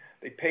money,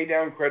 they pay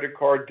down credit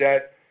card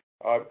debt,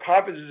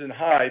 confidence isn't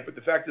high, but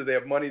the fact that they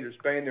have money, they're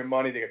spending their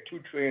money, they got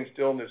 $2 trillion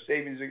still in their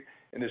savings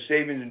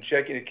and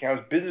checking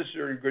accounts, businesses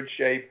are in good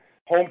shape,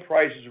 home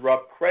prices are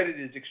up, credit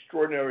is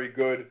extraordinarily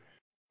good.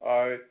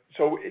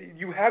 So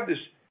you have this.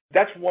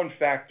 That's one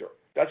factor.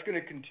 That's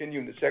going to continue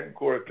in the second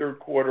quarter, third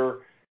quarter,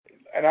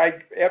 and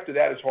after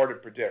that, it's hard to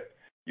predict.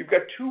 You've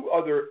got two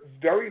other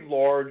very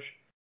large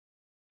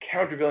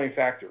countervailing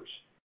factors,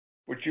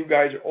 which you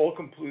guys are all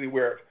completely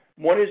aware of.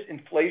 One is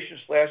inflation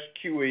 /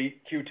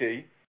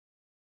 QT.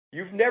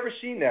 You've never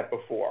seen that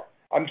before.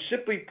 I'm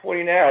simply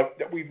pointing out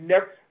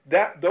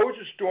that those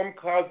are storm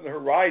clouds on the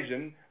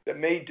horizon that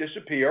may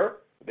disappear,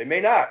 they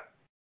may not.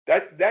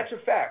 That's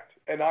a fact.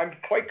 and I'm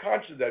quite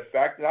conscious of that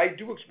fact, and I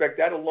do expect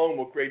that alone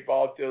will create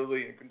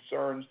volatility and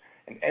concerns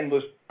and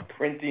endless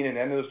printing and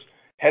endless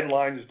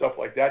headlines and stuff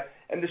like that.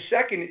 And the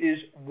second is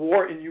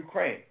war in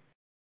Ukraine.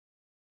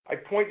 I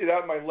pointed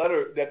out in my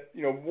letter that,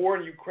 war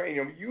in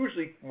Ukraine,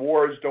 usually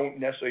wars don't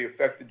necessarily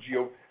affect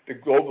the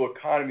global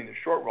economy in the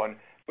short run,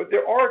 but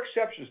there are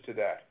exceptions to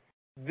that.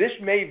 This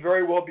may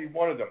very well be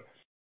one of them.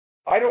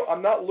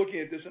 I'm not looking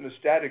at this on a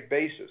static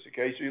basis,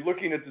 okay? So you're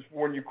looking at this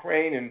war in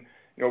Ukraine and,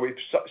 if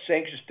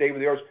sanctions stay where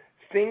they are.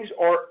 Things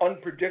are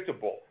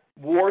unpredictable.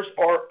 Wars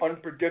are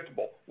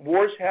unpredictable.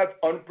 Wars have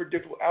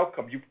unpredictable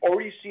outcomes. You've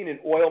already seen in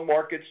oil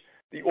markets,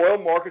 the oil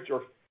markets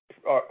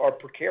are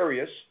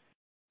precarious,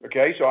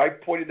 okay? So I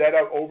pointed that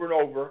out over and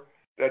over,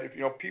 that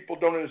if, people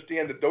don't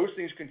understand that those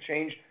things can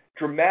change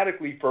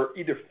dramatically for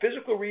either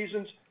physical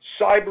reasons,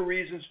 cyber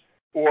reasons,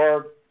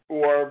 or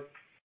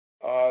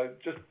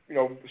just,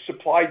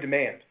 supply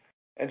demand.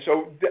 And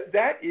so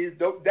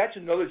that's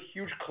another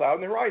huge cloud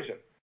on the horizon.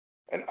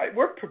 And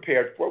we're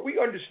prepared for it. We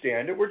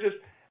understand it.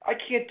 I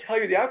can't tell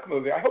you the outcome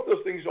of it. I hope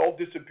those things all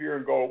disappear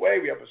and go away.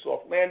 We have a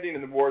soft landing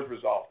and the war is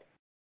resolved.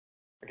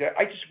 Okay?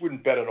 I just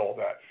wouldn't bet on all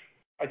that.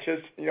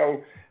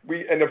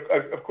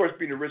 Of course,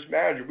 being a risk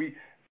manager,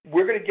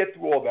 we're going to get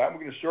through all that. We're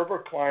going to serve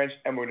our clients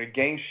and we're going to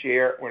gain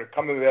share. We're going to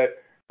come to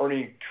that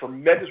earning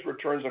tremendous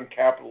returns on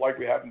capital like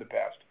we have in the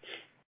past.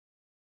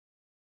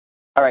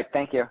 All right.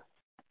 Thank you.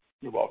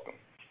 You're welcome.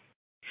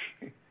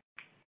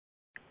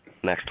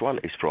 Next one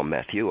is from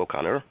Matthew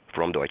O'Connor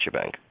from Deutsche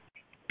Bank.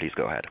 Please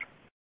go ahead.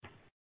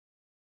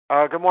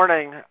 Good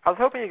morning. I was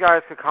hoping you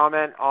guys could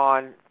comment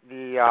on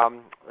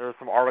there's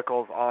some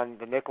articles on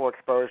the nickel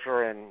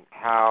exposure and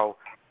how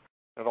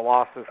the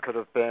losses could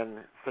have been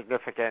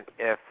significant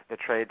if the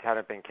trades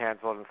hadn't been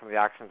canceled and some of the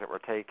actions that were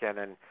taken.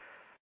 And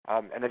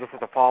then just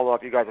as a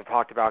follow-up, you guys have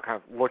talked about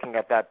kind of looking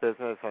at that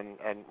business and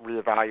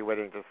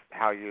reevaluating just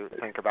how you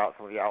think about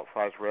some of the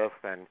outsized risks,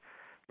 and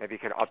maybe you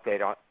can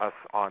update us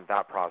on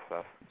that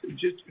process.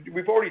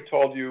 We've already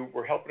told you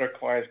we're helping our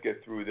clients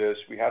get through this.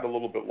 We had a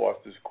little bit lost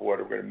this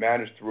quarter. We're going to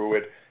manage through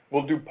it.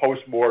 We'll do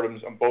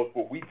postmortems on both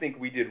what we think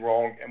we did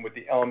wrong and what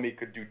the LME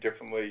could do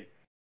differently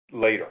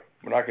later.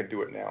 We're not going to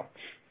do it now.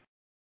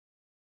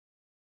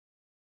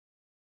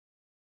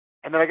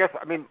 And then I guess,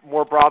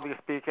 more broadly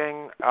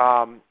speaking,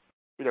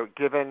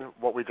 given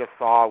what we just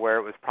saw where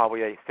it was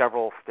probably a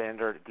several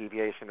standard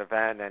deviation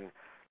event and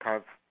kind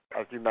of,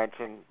 as you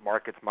mentioned,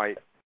 markets might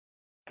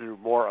do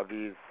more of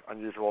these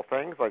unusual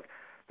things,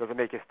 does it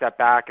make you step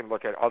back and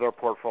look at other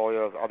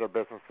portfolios, other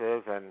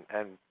businesses,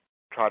 and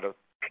try to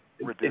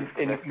reduce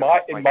the risk?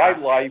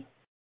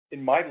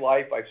 In my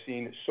life, I've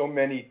seen so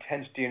many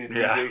 10 standard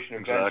deviation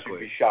events, exactly. You'd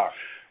be shocked.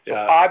 So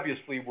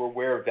obviously we're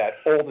aware of that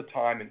all the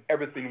time in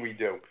everything we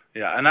do.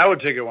 Yeah, and I would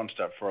take it one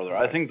step further.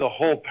 I think the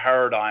whole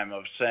paradigm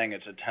of saying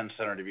it's a 10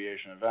 standard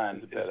deviation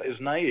event is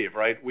naive,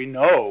 right? We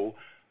know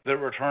that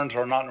returns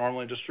are not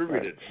normally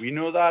distributed. Right. We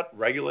know that.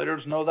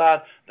 Regulators know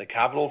that. The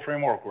capital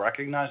framework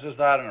recognizes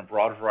that in a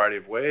broad variety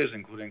of ways,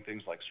 including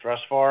things like stress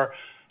VaR.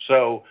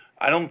 So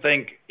I don't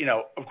think,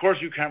 of course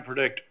you can't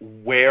predict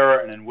where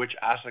and in which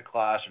asset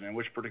class and in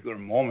which particular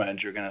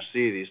moment you're going to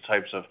see these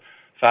types of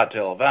fat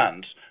tail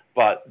events,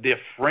 but the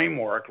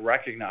framework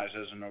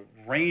recognizes in a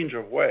range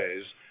of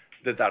ways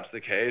that that's the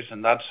case,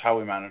 and that's how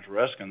we manage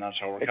risk, and that's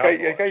how we're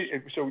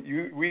capitalized. So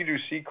we do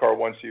CCAR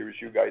once a year, as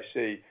you guys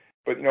see,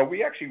 but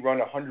we actually run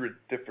 100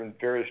 different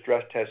various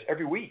stress tests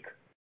every week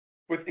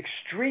with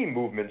extreme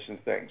movements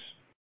and things,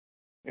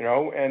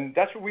 and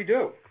that's what we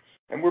do.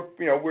 And we're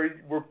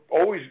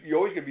always, you're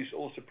always going to be a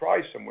little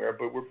surprised somewhere,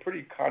 but we're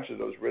pretty conscious of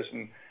those risks.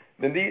 And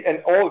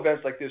all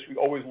events like this, we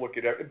always look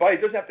at it. But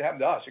it doesn't have to happen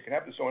to us. It can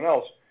happen to someone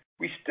else.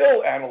 We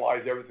still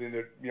analyze everything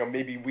that,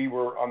 maybe we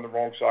were on the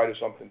wrong side of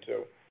something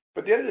too.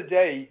 But at the end of the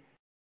day,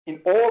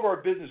 in all of our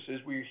businesses,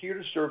 we're here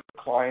to serve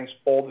clients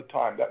all the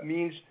time. That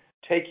means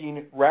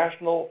taking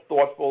rational,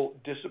 thoughtful,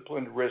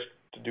 disciplined risk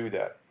to do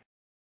that.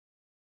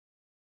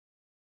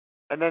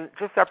 And then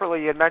just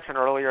separately, you had mentioned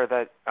earlier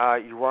that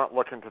you weren't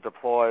looking to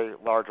deploy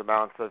large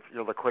amounts of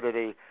your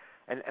liquidity.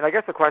 And I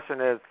guess the question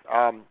is,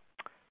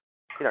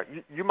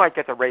 you might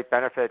get the rate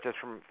benefit just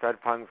from Fed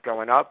funds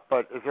going up,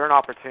 but is there an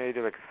opportunity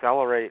to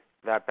accelerate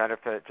that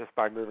benefit just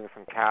by moving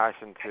some cash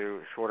into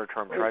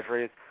shorter-term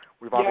treasuries?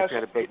 We've obviously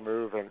had a big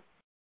move.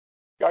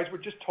 Guys, we're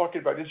just talking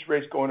about interest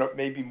rates going up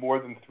maybe more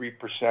than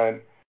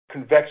 3%.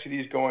 Convexity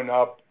is going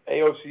up.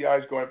 AOCI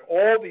is going up.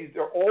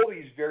 There are all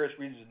these various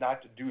reasons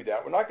not to do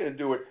that. We're not going to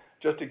do it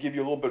just to give you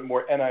a little bit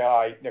more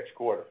NII next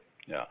quarter.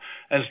 Yeah.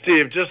 And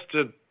Steve, just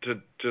to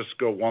just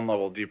go one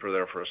level deeper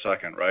there for a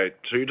second, right?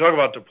 So you talk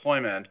about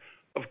deployment.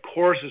 Of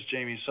course, as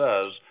Jamie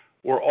says,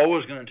 we're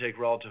always going to take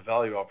relative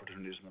value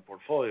opportunities in the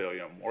portfolio.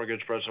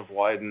 Mortgage spreads have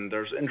widened.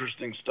 There's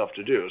interesting stuff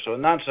to do. So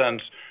in that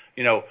sense,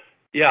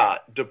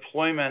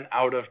 deployment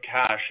out of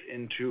cash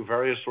into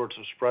various sorts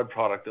of spread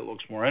product that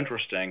looks more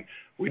interesting,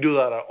 we do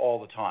that all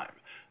the time.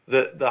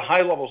 The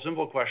high-level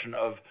simple question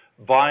of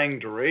buying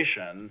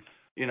duration,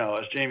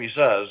 as Jamie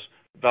says,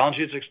 balance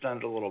sheets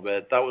extended a little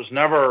bit.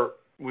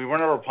 We were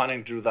never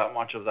planning to do that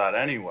much of that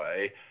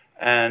anyway.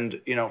 And,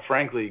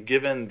 frankly,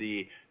 given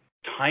the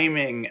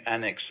timing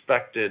and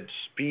expected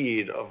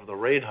speed of the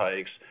rate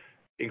hikes,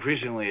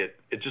 increasingly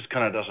it just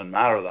kind of doesn't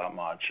matter that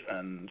much.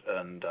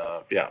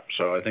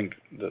 So I think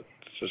that's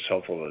just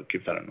helpful to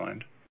keep that in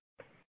mind.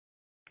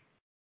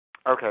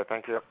 Okay,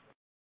 thank you.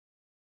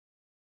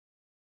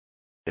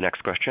 The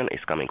next question is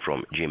coming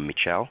from Jim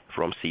Mitchell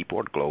from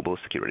Seaport Global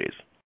Securities.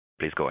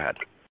 Please go ahead.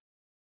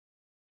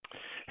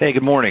 Hey,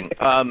 good morning.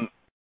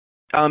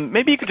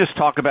 Maybe you could just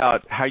talk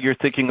about how you're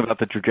thinking about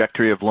the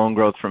trajectory of loan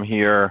growth from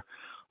here,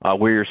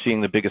 where you're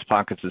seeing the biggest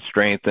pockets of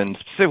strength, and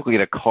specifically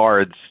to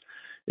cards.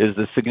 Is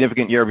the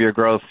significant year-over-year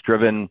growth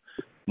driven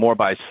more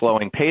by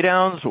slowing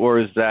paydowns, or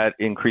is that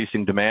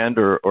increasing demand,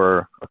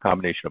 or a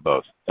combination of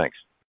both? Thanks.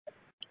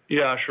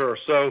 Yeah, sure.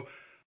 So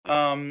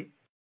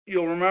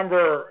you'll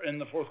remember in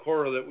the fourth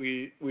quarter that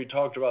we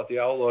talked about the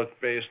outlook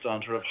based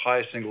on sort of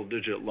high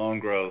single-digit loan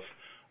growth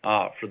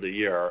for the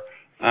year.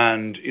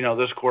 And,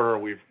 this quarter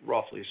we've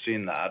roughly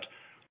seen that.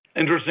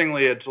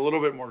 Interestingly, it's a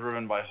little bit more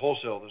driven by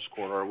wholesale this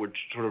quarter, which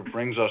sort of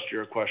brings us to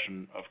your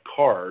question of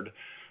card.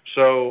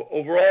 So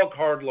overall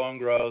card loan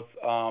growth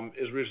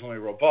is reasonably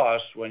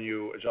robust when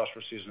you adjust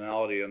for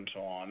seasonality and so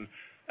on.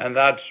 And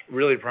that's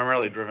really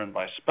primarily driven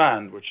by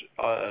spend, which,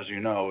 as you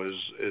know,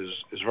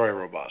 is very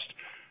robust.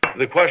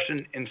 The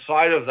question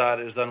inside of that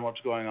is then what's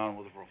going on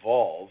with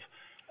revolve.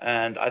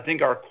 And I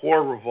think our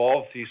core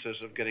revolve thesis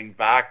of getting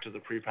back to the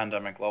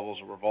pre-pandemic levels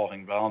of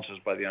revolving balances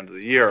by the end of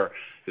the year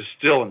is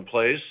still in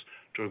place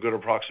to a good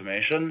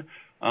approximation.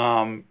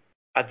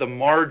 At the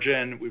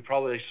margin, we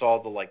probably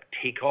saw the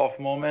takeoff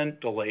moment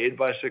delayed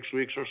by 6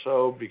 weeks or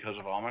so because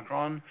of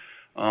Omicron.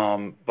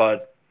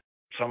 But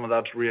some of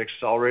that's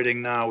reaccelerating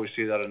now. We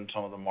see that in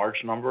some of the March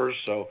numbers.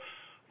 So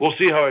we'll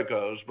see how it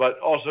goes. But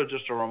also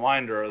just a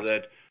reminder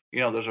that,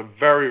 there's a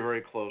very,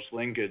 very close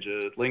linkage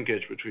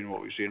between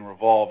what we see in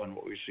revolve and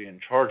what we see in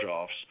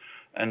charge-offs.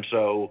 And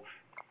so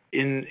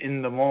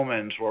in the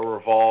moments where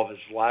revolve is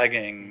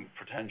lagging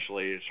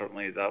potentially,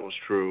 certainly that was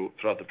true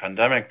throughout the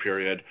pandemic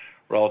period,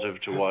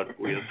 relative to what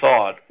we had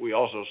thought, we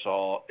also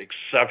saw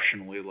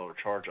exceptionally low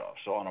charge-offs.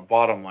 So on a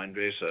bottom line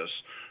basis,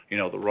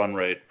 the run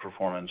rate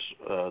performance,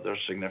 there's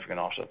significant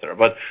offset there.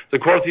 But the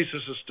core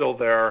thesis is still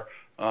there.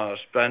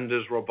 Spend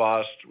is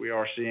robust. We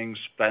are seeing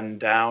spend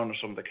down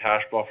some of the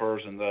cash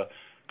buffers in the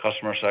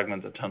customer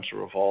segment that tends to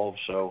revolve.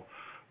 So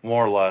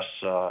more or less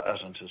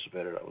as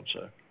anticipated, I would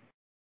say.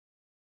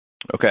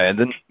 Okay, and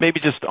then maybe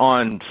just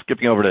on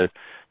skipping over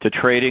to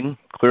trading,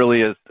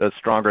 clearly a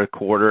stronger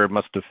quarter. It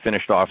must have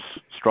finished off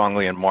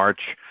strongly in March.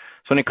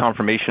 So any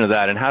confirmation of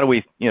that? And how do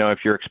we, if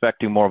you're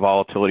expecting more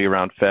volatility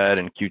around Fed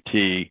and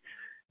QT,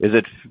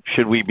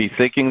 should we be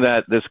thinking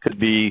that this could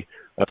be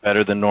a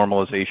better than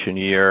normalization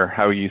year?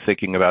 How are you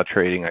thinking about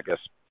trading, I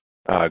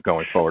guess,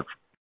 going forward?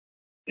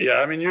 Yeah,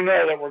 I mean,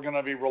 that we're going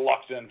to be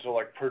reluctant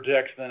to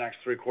predict the next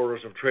 3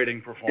 quarters of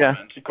trading performance.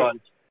 Yeah. But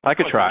I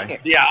could try.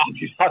 Yeah,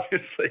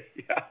 obviously,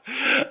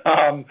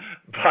 yeah.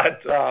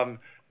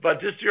 But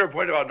just to your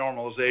point about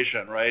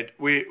normalization, right?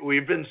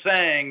 We've been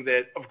saying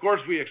that, of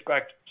course, we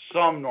expect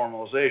some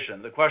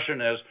normalization. The question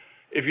is,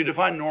 if you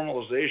define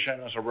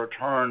normalization as a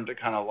return to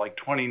kind of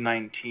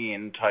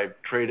 2019 type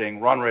trading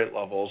run rate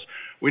levels,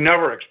 we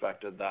never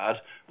expected that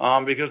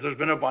because there's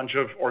been a bunch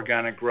of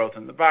organic growth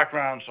in the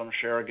background, some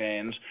share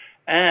gains.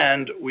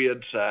 And we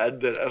had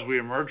said that as we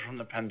emerge from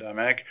the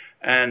pandemic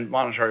and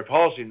monetary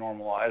policy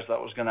normalized, that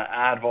was going to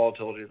add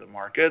volatility to the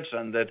markets,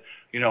 and that,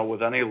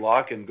 with any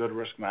luck and good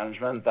risk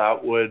management,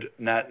 that would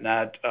net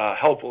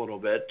help a little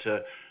bit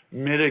to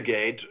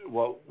mitigate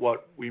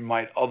what we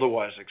might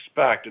otherwise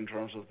expect in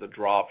terms of the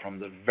drop from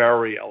the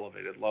very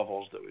elevated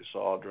levels that we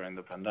saw during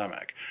the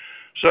pandemic.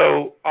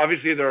 So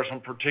obviously there are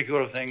some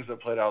particular things that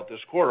played out this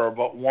quarter,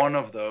 but one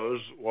of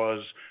those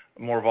was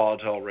a more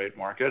volatile rate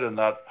market, and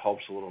that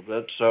helps a little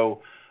bit.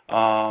 So,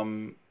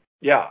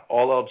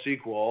 all else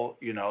equal,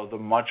 the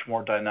much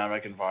more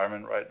dynamic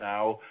environment right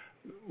now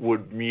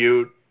would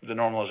mute the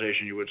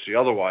normalization you would see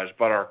otherwise.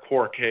 But our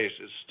core case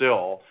is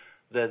still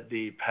that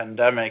the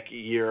pandemic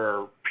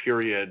year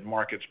period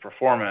market's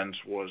performance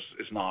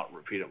is not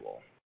repeatable.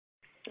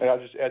 And I'll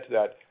just add to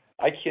that.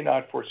 I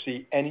cannot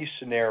foresee any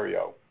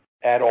scenario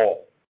at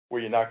all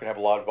where you're not going to have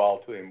a lot of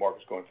volatility in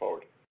markets going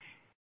forward.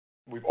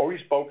 We've always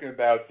spoken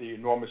about the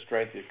enormous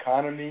strength of the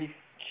economy,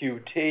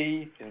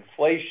 QT,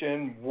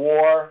 inflation,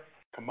 war,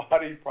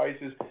 commodity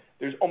prices.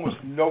 There's almost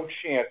no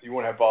chance you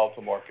won't have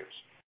volatile markets.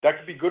 That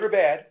could be good or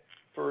bad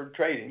for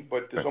trading,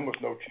 but there's almost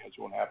no chance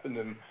it won't happen,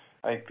 and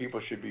I think people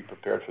should be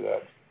prepared for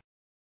that.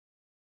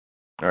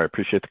 All right,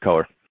 appreciate the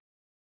color.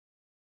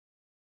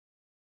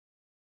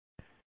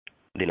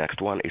 The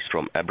next one is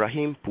from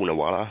Ebrahim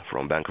Poonawala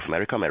from Bank of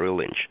America Merrill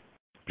Lynch.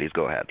 Please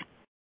go ahead.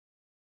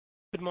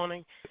 Good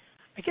morning.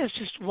 I guess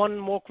just one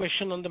more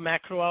question on the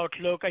macro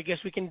outlook. I guess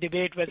we can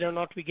debate whether or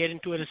not we get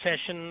into a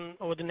recession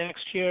over the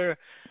next year.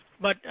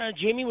 But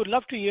Jamie, would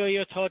love to hear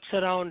your thoughts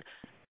around,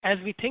 as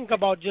we think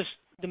about just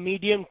the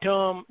medium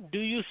term, do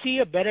you see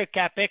a better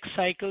CapEx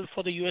cycle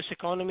for the U.S.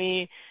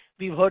 economy?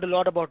 We've heard a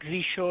lot about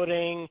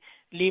reshoring,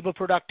 labor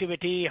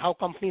productivity, how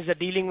companies are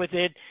dealing with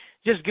it.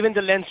 just given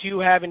the lens you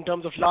have in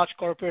terms of large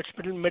corporates,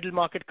 middle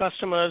market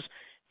customers,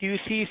 do you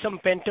see some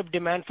pent-up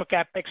demand for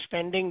CapEx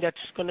spending that's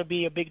gonna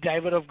be a big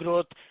driver of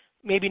growth,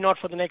 maybe not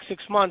for the next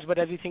 6 months, but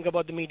as you think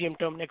about the medium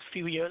term, next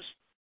few years?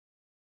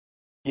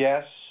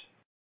 Yes,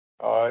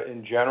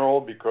 in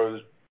general,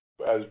 because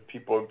as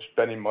people are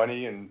spending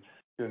money and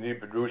they need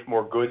to produce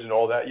more goods and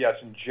all that, yes,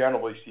 in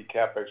general, we see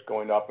CapEx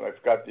going up, and I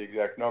forgot the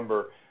exact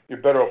number.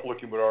 You're better off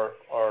looking at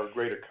our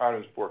great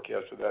economist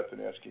forecast for that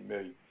than asking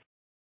me.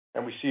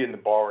 And we see it in the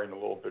borrowing a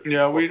little bit.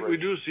 Yeah, we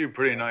do see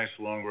pretty nice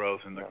loan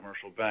growth in the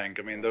commercial bank.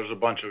 I mean, there's a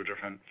bunch of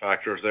different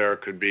factors there.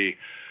 It could be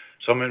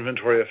some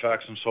inventory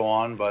effects and so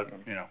on, but,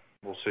 you know,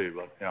 we'll see.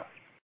 But, yeah.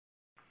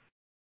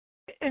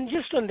 And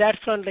just on that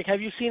front, like, have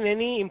you seen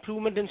any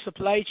improvement in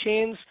supply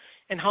chains,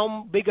 and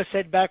how big a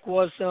setback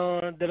was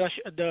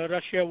the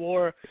Russia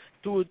war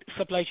to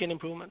supply chain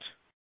improvements?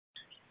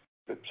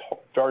 It's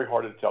very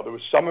hard to tell. There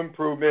was some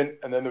improvement,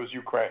 and then there was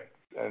Ukraine,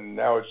 and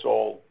now it's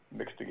all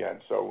mixed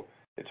again, so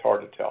it's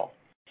hard to tell.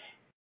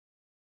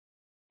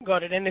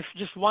 Got it. And if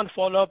just one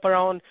follow-up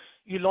around,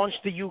 you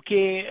launched the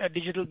UK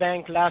digital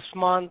bank last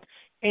month.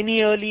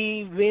 Any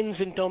early wins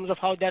in terms of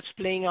how that's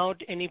playing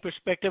out? Any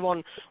perspective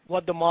on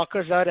what the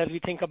markers are as we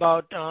think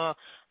about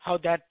how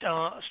that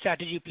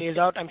strategy plays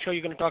out? I'm sure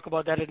you're going to talk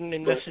about that at an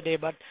Investor Day,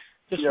 but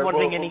just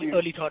wondering any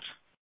early thoughts.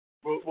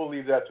 We'll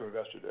leave that to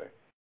Investor Day.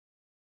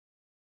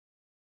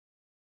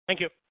 Thank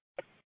you.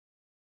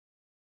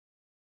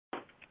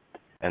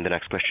 And the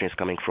next question is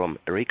coming from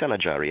Erika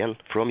Najarian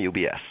from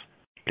UBS.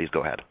 Please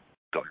go ahead.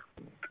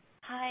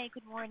 Hi,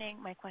 good morning.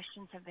 My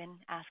questions have been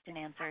asked and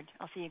answered.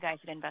 I'll see you guys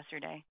at Investor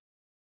Day.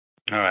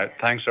 All right.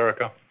 Thanks,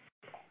 Erika.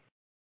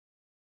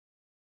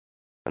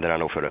 And there are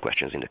no further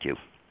questions in the queue.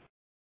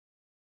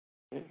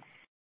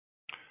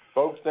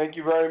 Folks, thank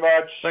you very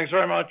much. Thanks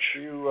very much.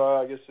 See you,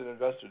 I guess, at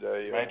Investor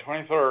Day. May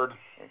 23rd.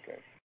 Okay.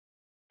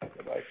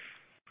 Bye-bye.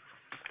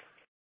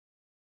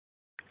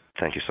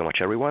 Thank you so much,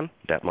 everyone.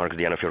 That marks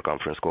the end of your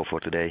conference call for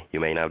today. You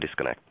may now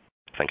disconnect.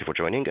 Thank you for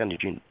joining, and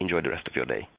enjoy the rest of your day.